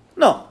less?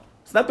 No.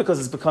 It's not because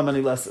it's become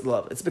any less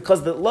love. It's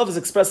because the love is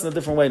expressed in a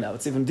different way now.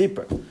 It's even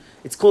deeper.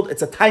 It's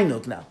a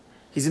tainug now.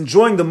 He's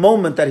enjoying the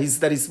moment that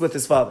he's with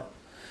his father.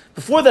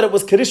 Before that it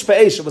was kirish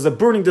pe'esh, it was a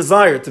burning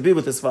desire to be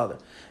with his father.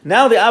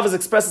 Now the avos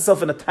express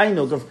itself in a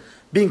tainug of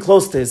being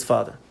close to his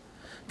father.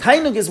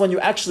 Tainug is when you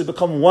actually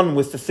become one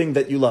with the thing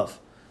that you love.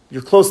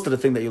 You're close to the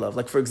thing that you love.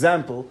 Like, for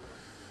example,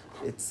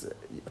 it's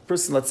a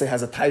person, let's say,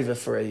 has a taiva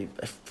for a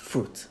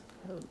fruit.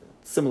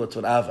 Similar to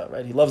an ava,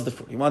 right? He loves the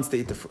fruit. He wants to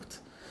eat the fruit.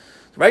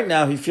 Right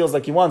now, he feels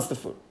like he wants the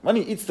fruit. When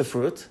he eats the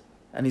fruit,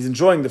 and he's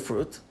enjoying the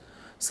fruit,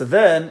 so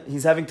then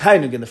he's having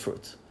tainug in the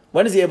fruit.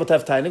 When is he able to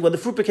have tainug? When the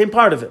fruit became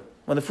part of him.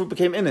 When the fruit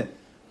became in it.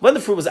 When the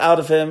fruit was out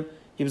of him,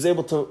 he was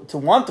able to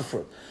want the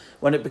fruit.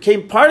 When it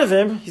became part of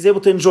him, he's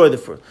able to enjoy the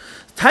fruit.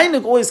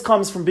 Tainug always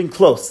comes from being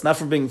close, not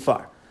from being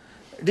far.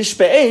 Rish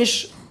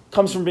pe'esh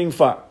comes from being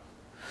far.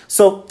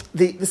 So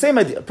the same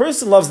idea. A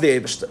person loves the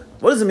Eibishter.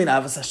 What does it mean,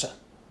 Avos Hashem?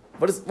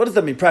 What does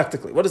that mean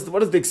practically? What is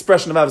the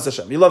expression of Avos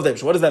Hashem? You love the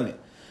Eibishter. What does that mean?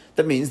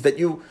 That means that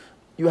you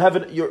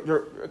have you're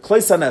klei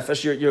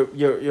sanefesh.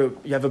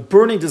 You have a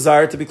burning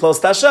desire to be close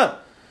to Hashem.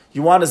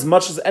 You want as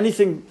much as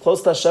anything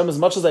close to Hashem as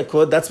much as I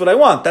could. That's what I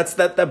want. That's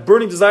that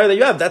burning desire that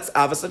you have. That's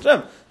Avos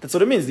Hashem. That's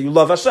what it means. That you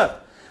love Hashem.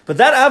 But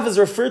that Av is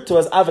referred to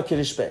as Ava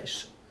Kirish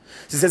Peish.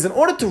 So he says, in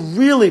order to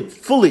really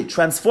fully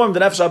transform the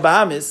Nefesh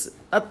Habehamis,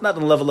 not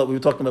on the level that we were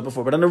talking about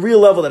before, but on a real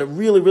level that it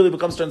really, really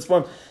becomes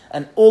transformed,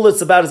 and all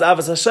it's about is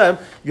Avos Hashem,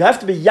 you have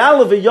to be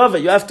Yala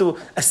v'Yaveh, you have to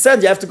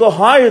ascend, you have to go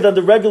higher than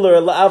the regular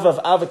Ava of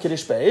Ava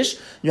Kirish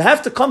Pe'esh, you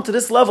have to come to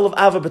this level of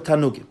Ava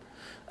B'Tanugim.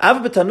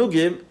 Ava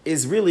B'Tanugim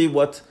is really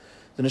what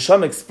the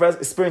Neshama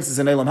experiences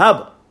in Eilam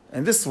Haba.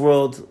 In this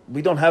world,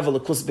 we don't have a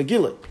Lakus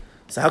Begilui.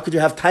 So how could you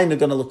have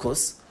Tainug on a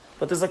Lakus?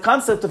 but there's a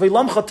concept of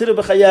Ilam Chatira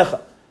B'chayecha. You're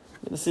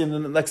going to see in the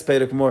next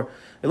Perek more.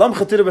 Ilam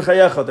Chatira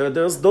B'chayecha.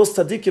 There's those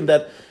tzaddikim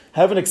that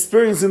have an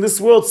experience in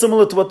this world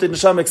similar to what the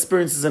neshama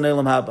experiences in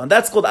Elam Haba. And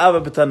that's called Ava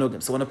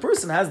B'tanugim. So when a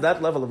person has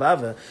that level of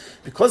Ava,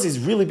 because he's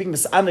really being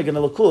misanig in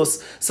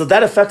Elokus, so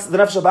that affects, the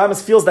Nefesh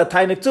Habehamis feels that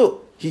tainik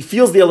too. He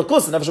feels the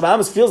Elokus, the Nefesh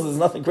Habehamis feels there's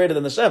nothing greater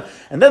than Hashem.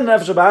 And then the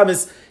Nefesh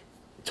Habehamis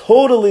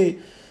totally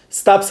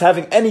stops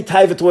having any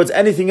taiva towards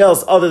anything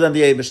else other than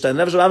the Eibishter. And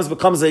the Nefesh Habehamis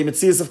becomes a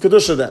Metzias of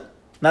Kedusha then,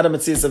 not a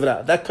Metzias of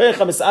Ra. That Koyach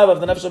HaMis'ava of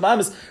the Nefesh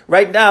Habehamis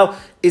right now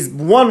is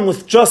one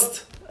with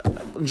just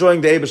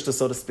enjoying the Eibishter,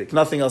 so to speak.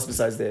 Nothing else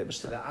besides the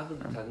Eibishter. The Ava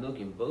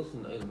Tanugim, both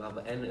in Olam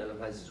Haba and Olam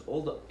Haba,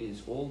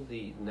 is all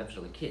the Nefesh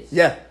Habehamis.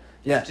 Yeah.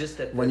 It's just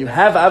that when you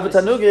have Ava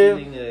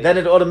Tanugim, then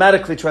it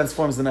automatically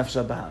transforms the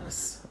Nefesh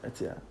Habehamis. Right,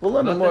 yeah. We'll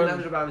learn more.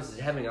 Nefesh Habehamis is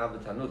having Ava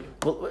Tanugim.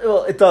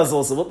 Well, it does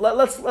also.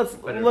 Let's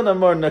learn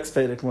more next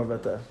Perek more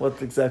about that.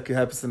 What exactly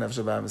happens to Nefesh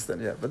Habehamis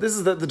then? Yeah, but this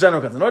is the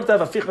general concept. In order to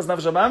have Afichas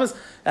Nefesh Habehamis,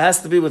 it has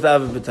to be with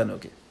Ava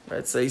Tanugim.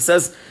 Right, so he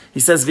says,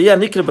 V'ya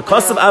nikra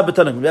b'kosav Ava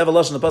Tanugim. We have a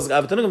lashon in the pasuk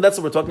Ava Tanugim. That's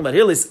what we're talking about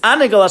here. Lis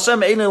anigal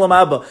Hashem ein Elam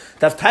Haba.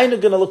 To have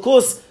tainug in a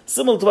lakus,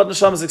 similar to what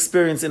Neshama's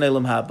experience in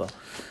Elam Haba.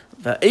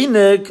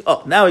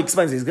 Now he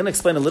explains. He's going to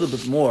explain a little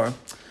bit more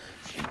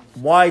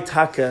why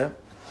taka.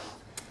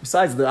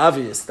 Besides the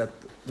obvious that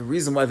the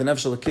reason why the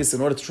Nefesh Elokis,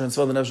 in order to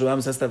transform the Nefesh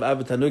Habehamis, has to have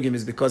Ava Tanugim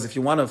is because if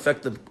you want to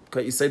affect the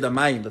Yisei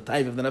Damayim, the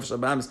type of the Nefesh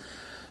Habehamis,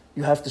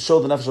 you have to show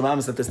the Nefesh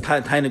Habehamis that there's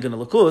tainug in a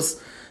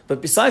lakus.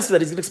 But besides that,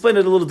 he's going to explain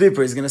it a little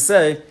deeper. He's going to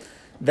say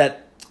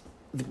that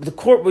the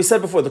core, we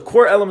said before, the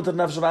core element of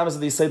Nefesh Habehamis is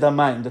the Yisei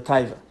Damayim, the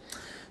taiva.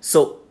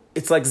 So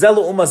it's like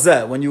Zelu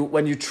Umazeh.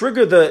 When you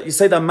trigger the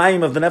Yisei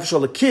Damayim of the Nefesh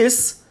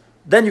Elokis,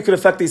 then you could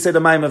affect the Yisei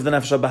Damayim of the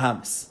Nefesh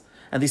Habehamis.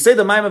 And the Yisei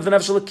Damayim of the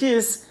Nefesh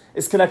Elokis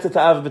is connected to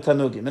Ava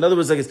B'tanugim. In other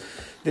words, like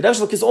the Nefesh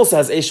Elokis also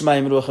has Eish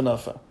Mayim Ruach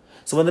Hanafa.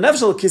 So when the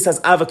Nefesh Elokis has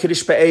Ava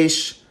Kirish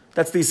Be'eish,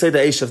 that's the Yisei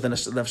Eish of the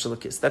Nefesh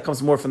Elokis. That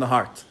comes more from the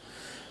heart.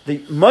 The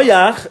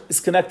Moyach is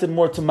connected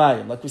more to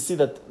Mayim. Like we see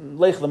that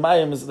Leich, the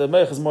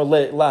Moyach is more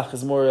Lach,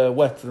 is more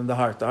wet than the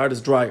heart. The heart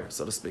is drier,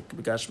 so to speak,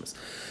 B'gashmis.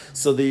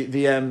 So the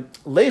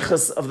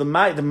Leichas of the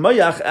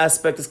Moyach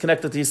aspect is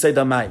connected to Yisei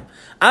Damayim.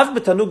 Av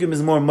B'tanugim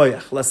is more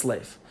Moyach, less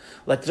Leif.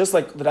 Like just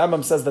like the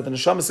Rambam says that the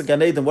Neshamas and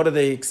Gan Eden, what are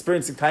they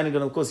experiencing? Tainig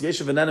and Elokus,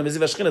 Yeshiv and Enem, Miziv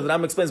Ashchina. The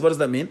Rambam explains what does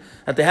that mean?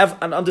 That they have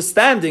an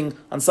understanding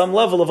on some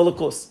level of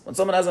Elokus. When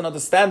someone has an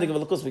understanding of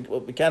Elokus,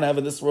 we can't have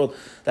in this world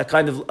that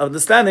kind of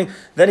understanding.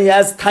 Then he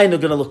has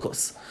Tainig and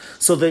Elokus.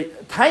 So the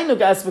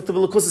Tainig aspect of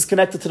Elokus is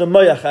connected to the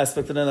Moyach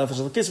aspect of the Nefesh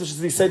Elokis, which is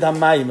the Yisei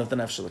Hamayim of the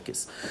Nefesh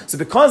Elokis. So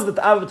because the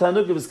Ava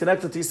Tanugim is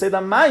connected to Yisei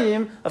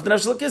Hamayim of the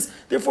Nefesh Elokis,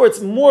 therefore it's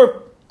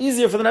more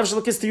easier for the Nefesh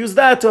Elokis to use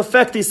that to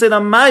affect the Yisei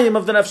Hamayim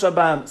of the Nefesh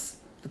Habehamis.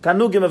 The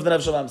Tanugim of the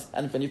Nefesh Habehamis.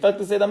 And when you affect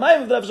the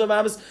Mayim of the Nefesh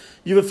Habehamis,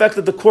 you've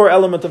affected the core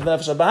element of the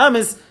Nefesh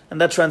Habehamis, and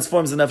that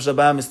transforms the Nefesh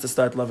Habehamis to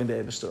start loving the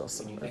Eibishter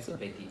also. When you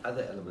activate the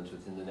other elements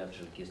within the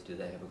Nefesh Elokis, do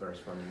they have a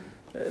corresponding...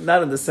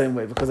 Not in the same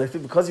way, because I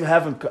think because you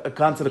haven't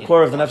gone to the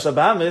core of the Nefesh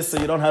Habehamis, so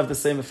you don't have the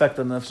same effect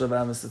on the Nefesh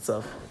Habehamis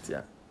itself.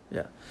 Yeah.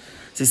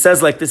 So he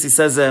says like this, he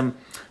says, when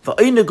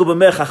you have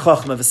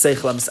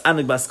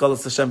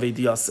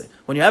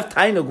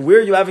tainug, where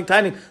are you having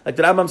tainug? Like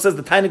the Rambam says,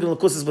 the tainug in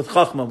Lukus is with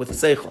chachma, with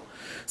seichel.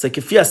 It's like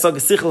kifiyah sag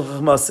sichel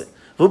chachmase.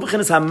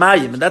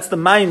 And that's the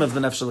mayim of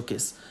the Nefesh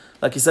Elokis.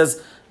 Like he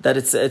says that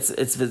it's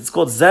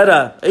called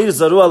zera eir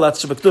zarua lat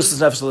shebekdushas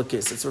Nefesh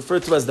Elokis. It's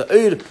referred to as the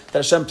eir that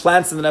Hashem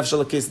plants in the Nefesh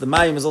Elokis. The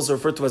mayim is also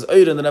referred to as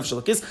eir in the Nefesh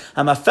Elokis.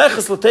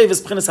 Hamafeches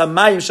l'tevis b'chinas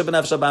hamayim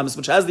shebenefesh habehamis,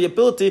 which has the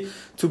ability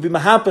to be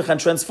mahapich and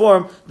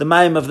transform the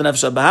mayim of the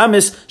Nefesh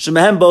Habehamis.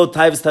 Shemehem bo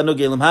taivis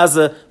tanug elam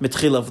haza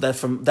mitchilav. That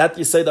from that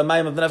you say the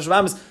mayim of the Nefesh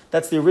Habehamis.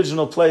 That's the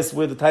original place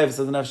where the taivis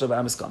of the Nefesh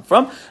Habehamis come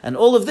from. And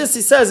all of this,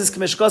 he says, is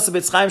K'mesh Kosev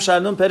Eitz Chaim Shar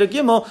Nun Perek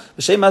Gimel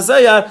B'Shem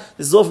HaZayar.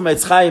 This is all from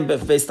Eitz Chaim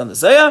based on the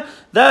Zayar.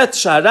 That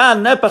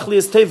Sharan Nepach Li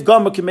is Tev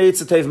Gomer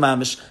K'meitz Tev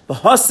Mamish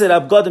B'Hoser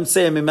Abgodim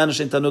Tzayim Mimenu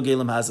Shein Tanug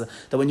Elam Haza.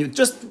 That when you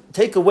just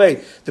take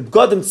away the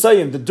B'Godim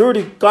Tzayim, the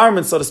dirty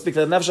garments, so to speak,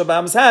 that the Nefesh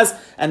Habehamis has,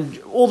 and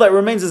all that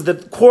remains is the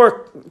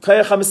core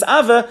Koyach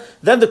HaMis'ava,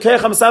 then the Koyach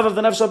HaMis'ava of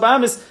the Nefesh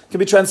Habehamis can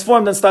be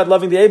transformed and start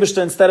loving the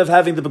Eibishter instead of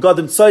having the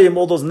B'Godim Tzayim,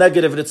 all those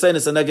negative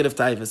Ritzenis and negative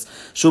taivas,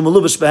 Shu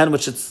Melubish Behen,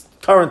 which it's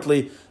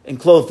currently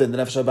enclosed in the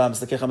Nefesh Habehamis,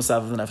 the Koyach HaMis'ava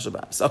of the Nefesh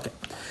Habehamis. Okay.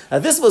 Now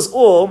this was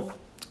all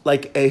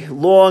like a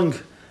long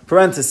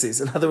parenthesis.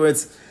 In other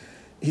words,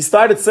 he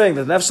started saying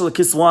that Nefesh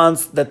Elokis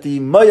wants that the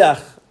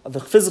Moyach, the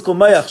physical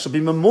Moyach, should be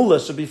memula,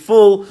 should be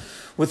full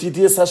with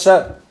Yediyas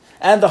Hashem.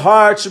 And the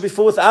heart should be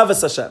full with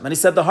Avos Hashem. And he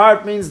said the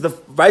heart means the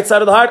right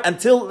side of the heart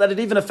until that it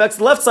even affects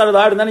the left side of the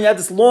heart. And then he had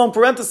this long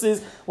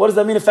parenthesis. What does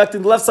that mean,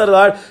 affecting the left side of the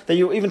heart? That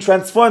you even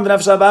transform the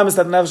Nefesh Habehamis,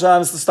 that the Nefesh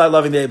Habehamis to start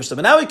loving the Eibishter.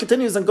 But now he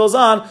continues and goes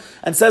on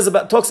and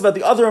talks about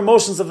the other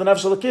emotions of the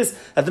Nefesh Elokis,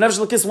 that the Nefesh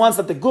Elokis wants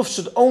that the guf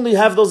should only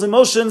have those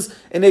emotions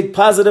in a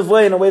positive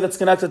way, in a way that's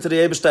connected to the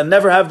Eibishter, and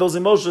never have those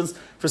emotions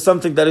for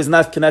something that is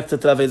not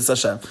connected to Avodas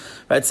Hashem.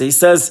 Right? So he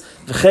says,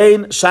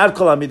 V'chein shar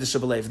kol hamidas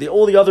shebelev,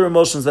 all the other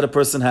emotions that a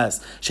person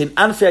has, shein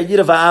anfei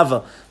hayira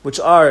va'ava, which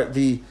are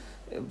the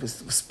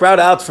sprout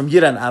out from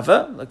Yira and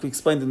Ava, like we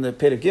explained in the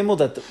Perek Gimel,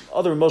 that the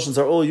other emotions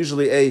are all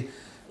usually a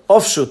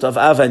offshoot of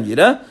Ava and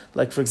Yira.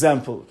 Like for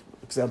example,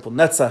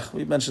 Netzach,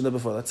 we mentioned that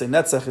before. Let's say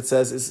Netzach, it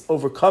says, is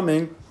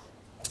overcoming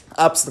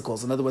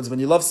obstacles. In other words, when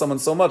you love someone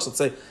so much, let's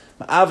say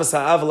Ma'avas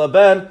ha'av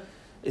laben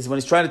is when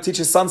he's trying to teach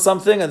his son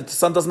something and the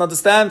son doesn't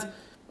understand,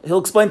 he'll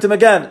explain to him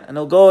again, and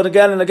he'll go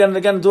again and again and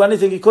again and do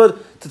anything he could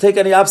to take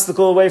any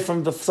obstacle away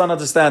from the son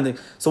understanding.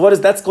 So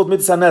that's called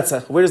mitzvah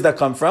netzach. Where does that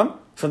come from?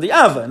 From the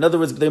Ava. In other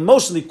words,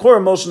 the core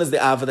emotion is the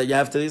Ava that you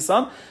have to the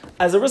son.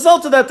 As a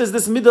result of that, there's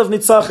this midah of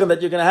nitzachim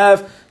that you're going to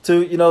have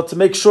to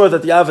make sure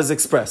that the Ava is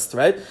expressed,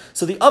 right?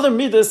 So the other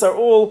midas are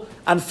all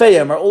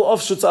anfeyim, are all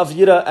offshoots of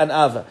Yira and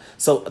Ava.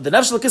 So the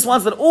Nefesh Habehamis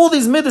wants that all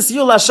these midas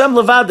Yil Hashem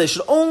levade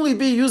should only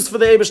be used for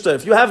the Eibishter.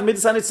 If you have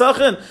midas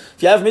hanitzachim,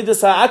 if you have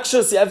midas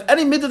ha'akshus, you have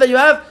any midah that you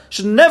have,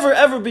 should never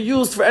ever be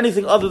used for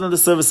anything other than the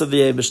service of the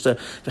Eibishter.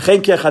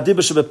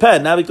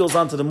 Now he goes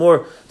on to the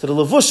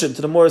levushim,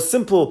 to the more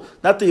simple,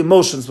 not the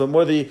emotions, but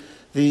more the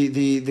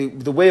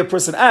way a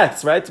person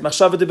acts, right? He says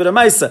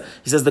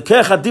the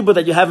keach hadibur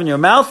that you have in your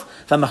mouth,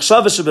 and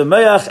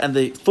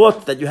the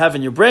thought that you have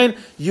in your brain,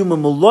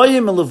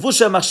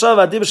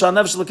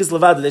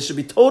 they should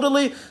be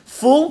totally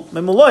full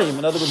memuloyim.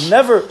 In other words,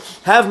 never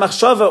have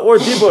machshava or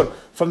dibur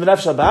from the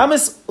Nefesh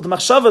Habehamis, the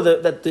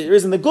machshava that there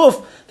is in the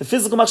guf, the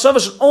physical machshava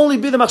should only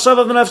be the machshava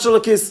of the Nefesh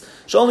Habehamis,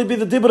 should only be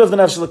the dibur of the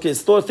Nefesh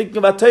Habehamis. Thinking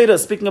about Torah,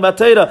 speaking about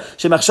Torah,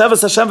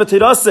 shemachshavas Hashem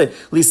v'tirase,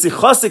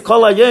 lisichase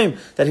kol hayom,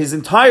 that his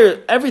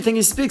entire, everything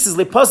he speaks is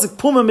lepasik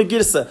puma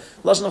megirsa.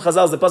 Lashon of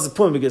Chazal is lepasik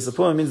puma megirsa.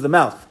 Puma means the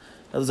mouth.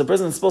 There's a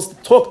person that's supposed to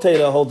talk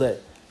Torah a whole day.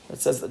 It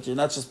says that you're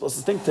not just supposed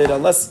to think Torah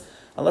unless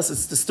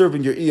it's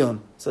disturbing your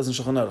eon. It says in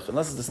Shulchan Aruch.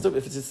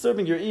 If it's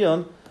disturbing your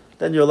eon,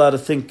 then you're allowed to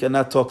think and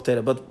not talk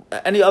Torah. But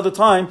any other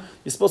time,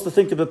 you're supposed to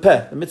think of a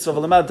peh. The mitzvah of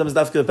alamad tam is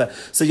dafka peh.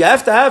 So you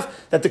have to have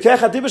that the keach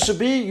hadibur should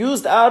be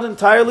used out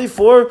entirely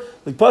for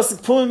the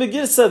pasuk pum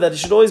megirsa, that you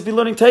should always be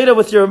learning Torah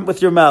with your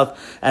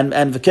mouth. And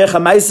the keach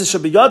ha'maisa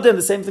should be yodin.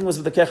 The same thing was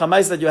with the keach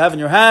ha'maisa that you have in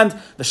your hand.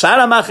 The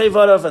shara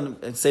ma'chevarav,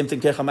 and same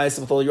thing keach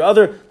ha'maisa with all your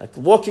other, like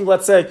walking,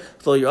 let's say,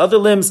 with all your other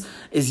limbs,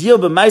 is yil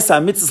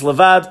b'maisa mitzvahs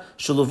levad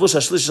shuluvush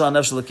hashlish al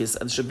nefesh lekis,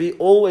 and should be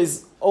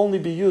always only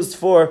be used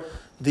for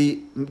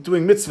the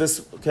doing mitzvahs,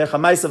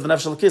 kechamais of the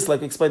Nefesh Habehamis, like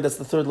we explained, that's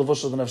the third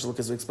levush of the Nefesh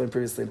Habehamis. We explained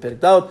previously in Perek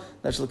Dalet.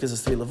 Nefesh Habehamis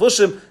is 3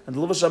 levushim, and the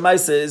levush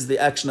ha'maisa is the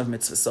action of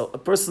mitzvahs. So a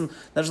person,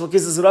 Nefesh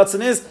Habehamis'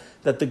 ratzon is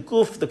that the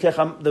guf,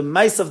 the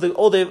mais of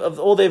all the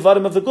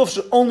evarim of the guf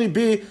should only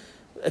be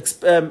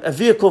a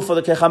vehicle for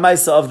the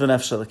kechamaisa of the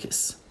Nefesh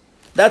Habehamis.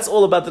 That's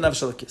all about the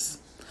Nefesh Habehamis.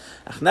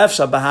 Ach Nefesh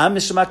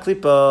Habehamis shema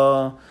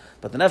klipa,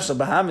 but the Nefesh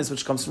Habehamis,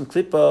 which comes from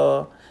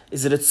klipa,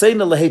 is it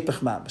etzeina lehepech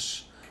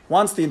mamish.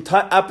 Wants the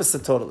entire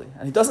opposite totally.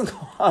 And he doesn't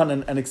go on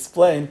and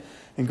explain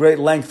in great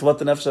length what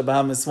the Nefesh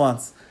Habehamis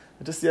wants.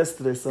 Just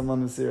yesterday,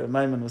 someone was here,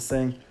 Maimon was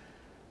saying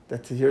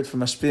that he heard from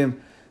Mashpim,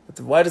 that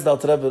why does the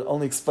Alter Rebbe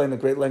only explain at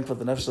great length what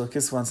the Nefesh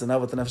Habehamis wants and not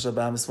what the Nefesh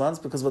Habehamis wants?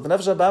 Because what the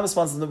Nefesh Habehamis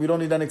wants, we don't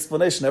need an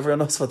explanation. Everyone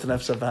knows what the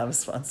Nefesh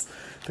Habehamis wants.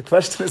 The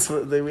question is,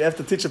 we have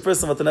to teach a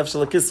person what the Nefesh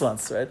Habehamis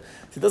wants, right?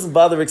 He doesn't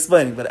bother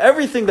explaining. But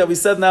everything that we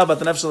said now about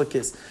the Nefesh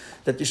Habehamis,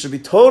 that you should be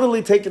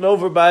totally taken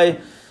over by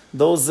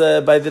those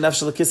by the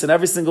Nefesh Habehamis in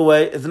every single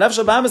way. If the Nefesh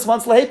Habehamis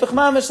wants lahepech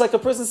mamish, like a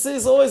person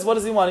sees always, what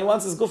does he want? He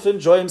wants his guf to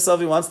enjoy himself.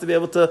 He wants to be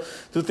able to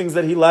do things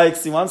that he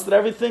likes. He wants that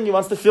everything. He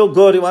wants to feel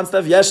good. He wants to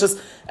have yeshus.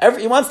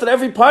 He wants that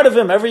every part of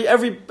him, every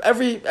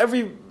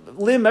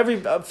limb,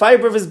 every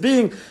fiber of his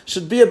being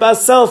should be about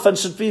self and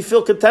should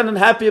feel content and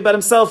happy about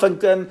himself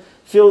and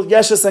feel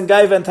yeshus and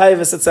gaiva and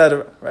taivus,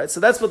 etc. Right? So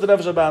that's what the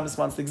Nefesh Habehamis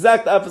wants. The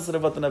exact opposite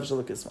of what the Nefesh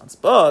Habehamis wants.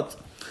 But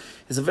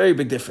there's a very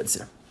big difference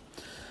here.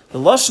 The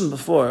lashon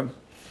before,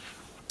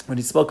 when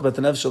he spoke about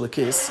the Nefesh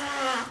Habehamis,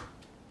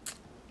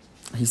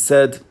 he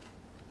said,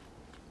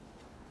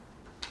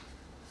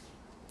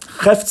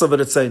 Chefza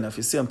v'retzeina. If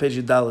you see on page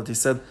Dalet, he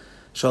said,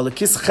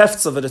 Shalakis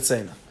chefza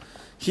v'retzeina.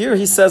 Here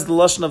he says the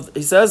lashon of,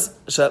 he says,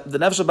 the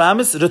Nefesh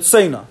Habehamis,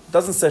 retzeina. It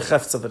doesn't say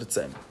chefza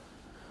v'retzeina.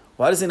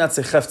 Why does he not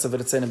say chefza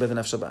v'retzeina by the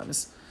Nefesh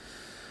Habehamis?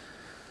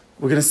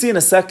 We're going to see in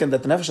a second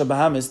that the Nefesh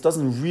Habehamis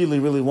doesn't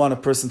really want a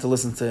person to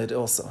listen to it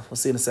also. We'll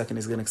see in a second,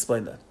 he's going to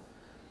explain that.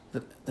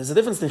 There's a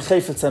difference between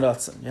chayfetz and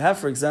ratzon. You have,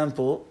 for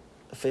example,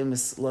 a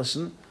famous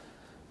lashon,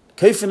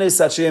 kayfenei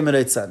sachiyem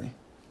reitzani.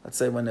 Let's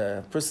say when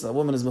a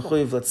woman is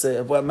mechuyev, let's say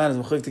a man is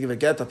mechuyev to give a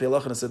get, api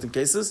halacha in certain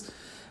cases,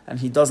 and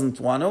he doesn't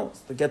want to,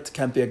 the get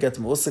can't be a get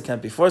meusa,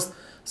 can't be forced.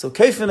 So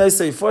kayfenei,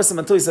 so you force him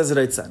until he says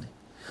reitzani.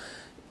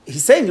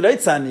 He's saying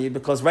reitzani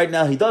because right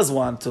now he does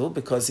want to,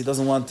 because he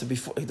doesn't want to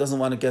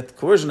get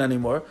coercion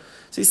anymore.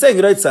 So he's saying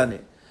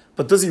reitzani.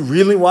 But does he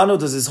really want to?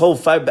 Does his whole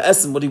five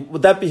be'esim,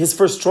 would that be his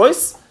first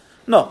choice?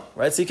 No,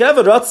 right? So you can have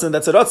a ratzon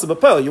that's a ratzon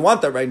b'pel. You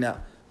want that right now.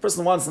 The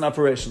person wants an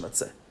operation, let's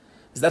say.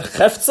 Is that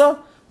chefza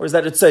or is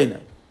that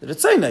ritzeina? The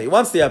ritzeina, he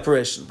wants the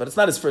operation, but it's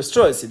not his first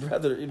choice. He'd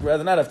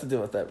rather not have to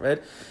deal with that,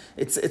 right?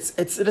 It's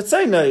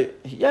ritzeina.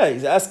 Yeah,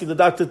 he's asking the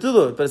doctor to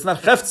do it, but it's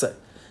not chefza.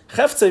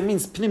 Chefza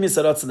means pnimis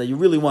ratzon, that you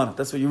really want it.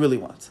 That's what you really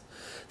want.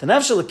 The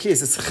Nefesh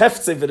Elokis is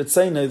cheftzei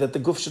v'ritzeina that the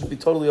guf should be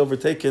totally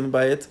overtaken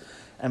by it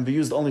and be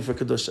used only for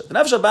kedusha. The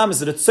Nefesh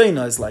Habehamis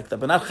ritzeina is like that,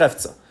 but not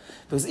cheftzah.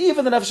 Because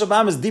even the Nefesh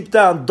Habehamis deep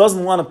down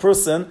doesn't want a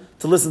person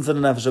to listen to the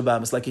Nefesh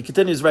Habehamis. Like he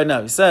continues right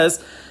now. He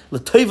says,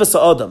 L'toivas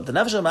ha'adam. The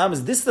Nefesh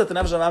Habehamis, this that the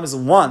Nefesh Habehamis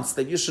wants,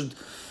 that it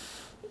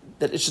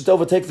should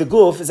overtake the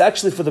guf, is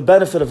actually for the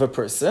benefit of a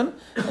person,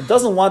 and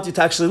doesn't want you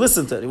to actually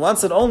listen to it. He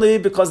wants it only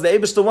because the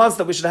Eibishter wants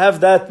that we should have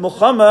that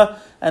muchama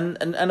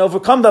and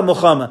overcome that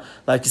muchama.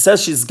 Like he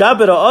says, she's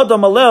gaber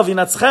ha'adam alev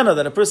yinatzchena,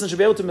 that a person should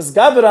be able to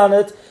misgaber on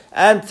it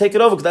and take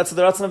it over, because that's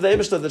the ratzon of the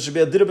Eibishter. There should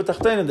be a dir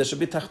b'tachteinim, there should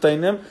be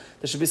tachteinim,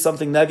 there should be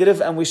something negative,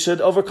 and we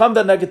should overcome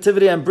that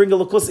negativity and bring a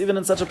lukus even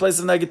in such a place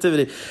of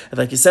negativity. And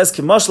like he says,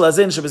 ki mashal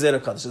hazein shebezera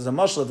kadosh. There's a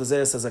mashal that the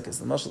Zayah says like this.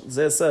 The mashal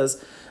Zayah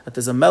says that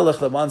there's a melech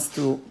that wants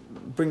to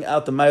bring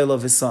out the ma'il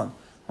of his son,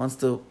 wants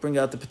to bring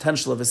out the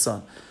potential of his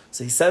son.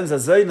 So he sends a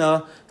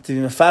Zayna to be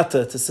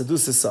mefata, to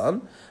seduce his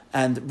son,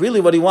 and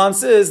really what he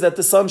wants is that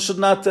the son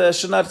should overcome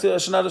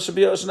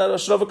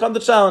the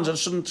challenge and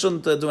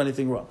shouldn't do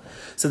anything wrong.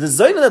 So the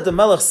Zayna that the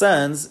melech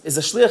sends is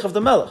a shliach of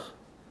the melech.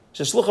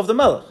 She's a shluch of the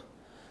melech.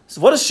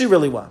 So what does she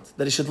really want?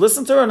 That he should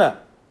listen to her or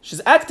not? She's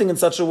acting in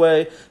such a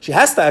way, she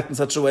has to act in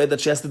such a way that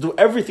she has to do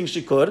everything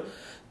she could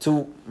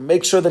to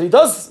make sure that he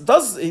does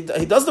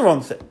the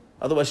wrong thing.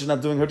 Otherwise, she's not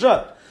doing her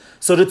job.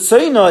 So the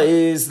tzayna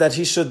is that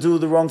he should do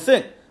the wrong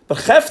thing. But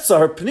chefza,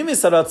 her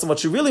pnimis haratzon, what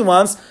she really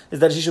wants is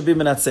that he should be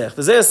menatzeach.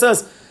 The Zayah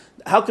says,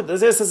 the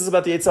Zayah says this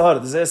about the Yetzer Hara.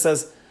 The Zayah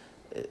says,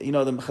 the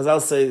Chazal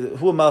say,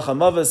 hu malach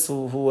hamavis,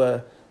 hu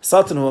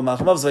satan, hu malach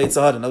hamavis,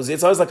 v'Yetzer Hara. Now, the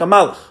Yetzer Hara is like a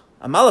malach.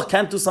 A malach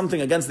can't do something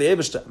against the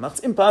Eibishter. It's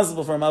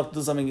impossible for a malach to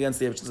do something against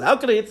the Eibishter. So how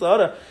could a Yetzer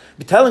Hara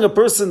be telling a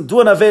person,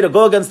 do an aveda,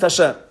 go against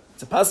Hashem?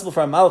 It's impossible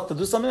for a malach to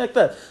do something like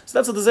that. So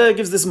that's what the Zayah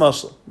gives this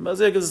mashal. The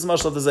Zayah gives this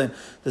mashal of the Zayn.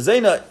 The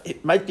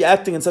Zayn might be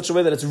acting in such a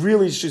way that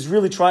she's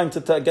really trying to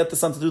get the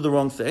son to do the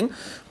wrong thing.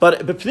 But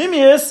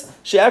B'pnimius,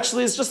 she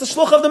actually is just a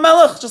shluch of the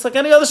melech, just like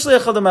any other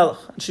shliach of the melech.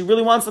 And she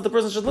really wants that the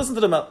person should listen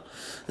to the melech.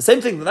 The same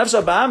thing, the Nefesh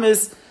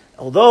Habehamis,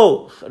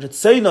 although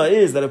Ritzayna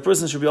is that a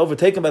person should be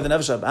overtaken by the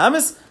Nefesh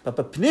Habehamis, but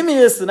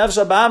B'pnimius, the Nefesh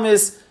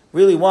Habehamis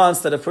really wants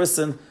that a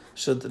person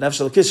the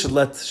Nefesh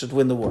Elokis should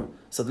win the war.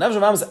 So the Nefesh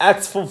Habehamis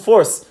acts full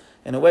force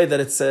in a way that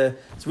it's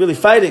really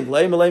fighting,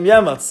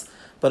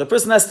 but a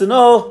person has to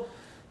know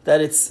that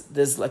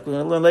there's like we're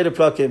going to learn later,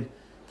 Prakim,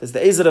 there's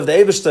the Ezer of the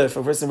Eibishter, if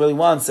a person really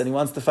wants and he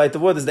wants to fight the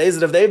war, there's the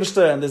Ezer of the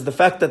Eibishter, and there's the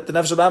fact that the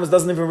Nefesh Habehamis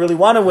doesn't even really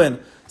want to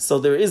win. So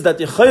there is that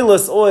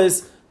Yechilas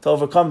always to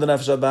overcome the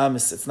Nefesh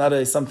Habehamis. It's not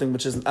something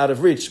which is out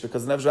of reach,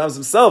 because the Nefesh Habehamis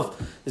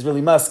himself is really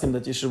masking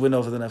that you should win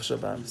over the Nefesh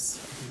Habehamis.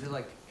 Is there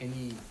like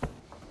any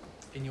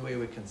way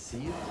we can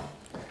see it?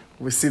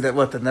 We see that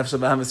the Nefesh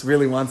Habehamis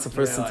really wants a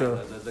person to.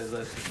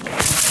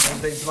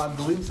 There's one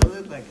glimpse of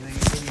it, like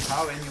any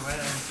power anywhere,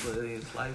 it's life.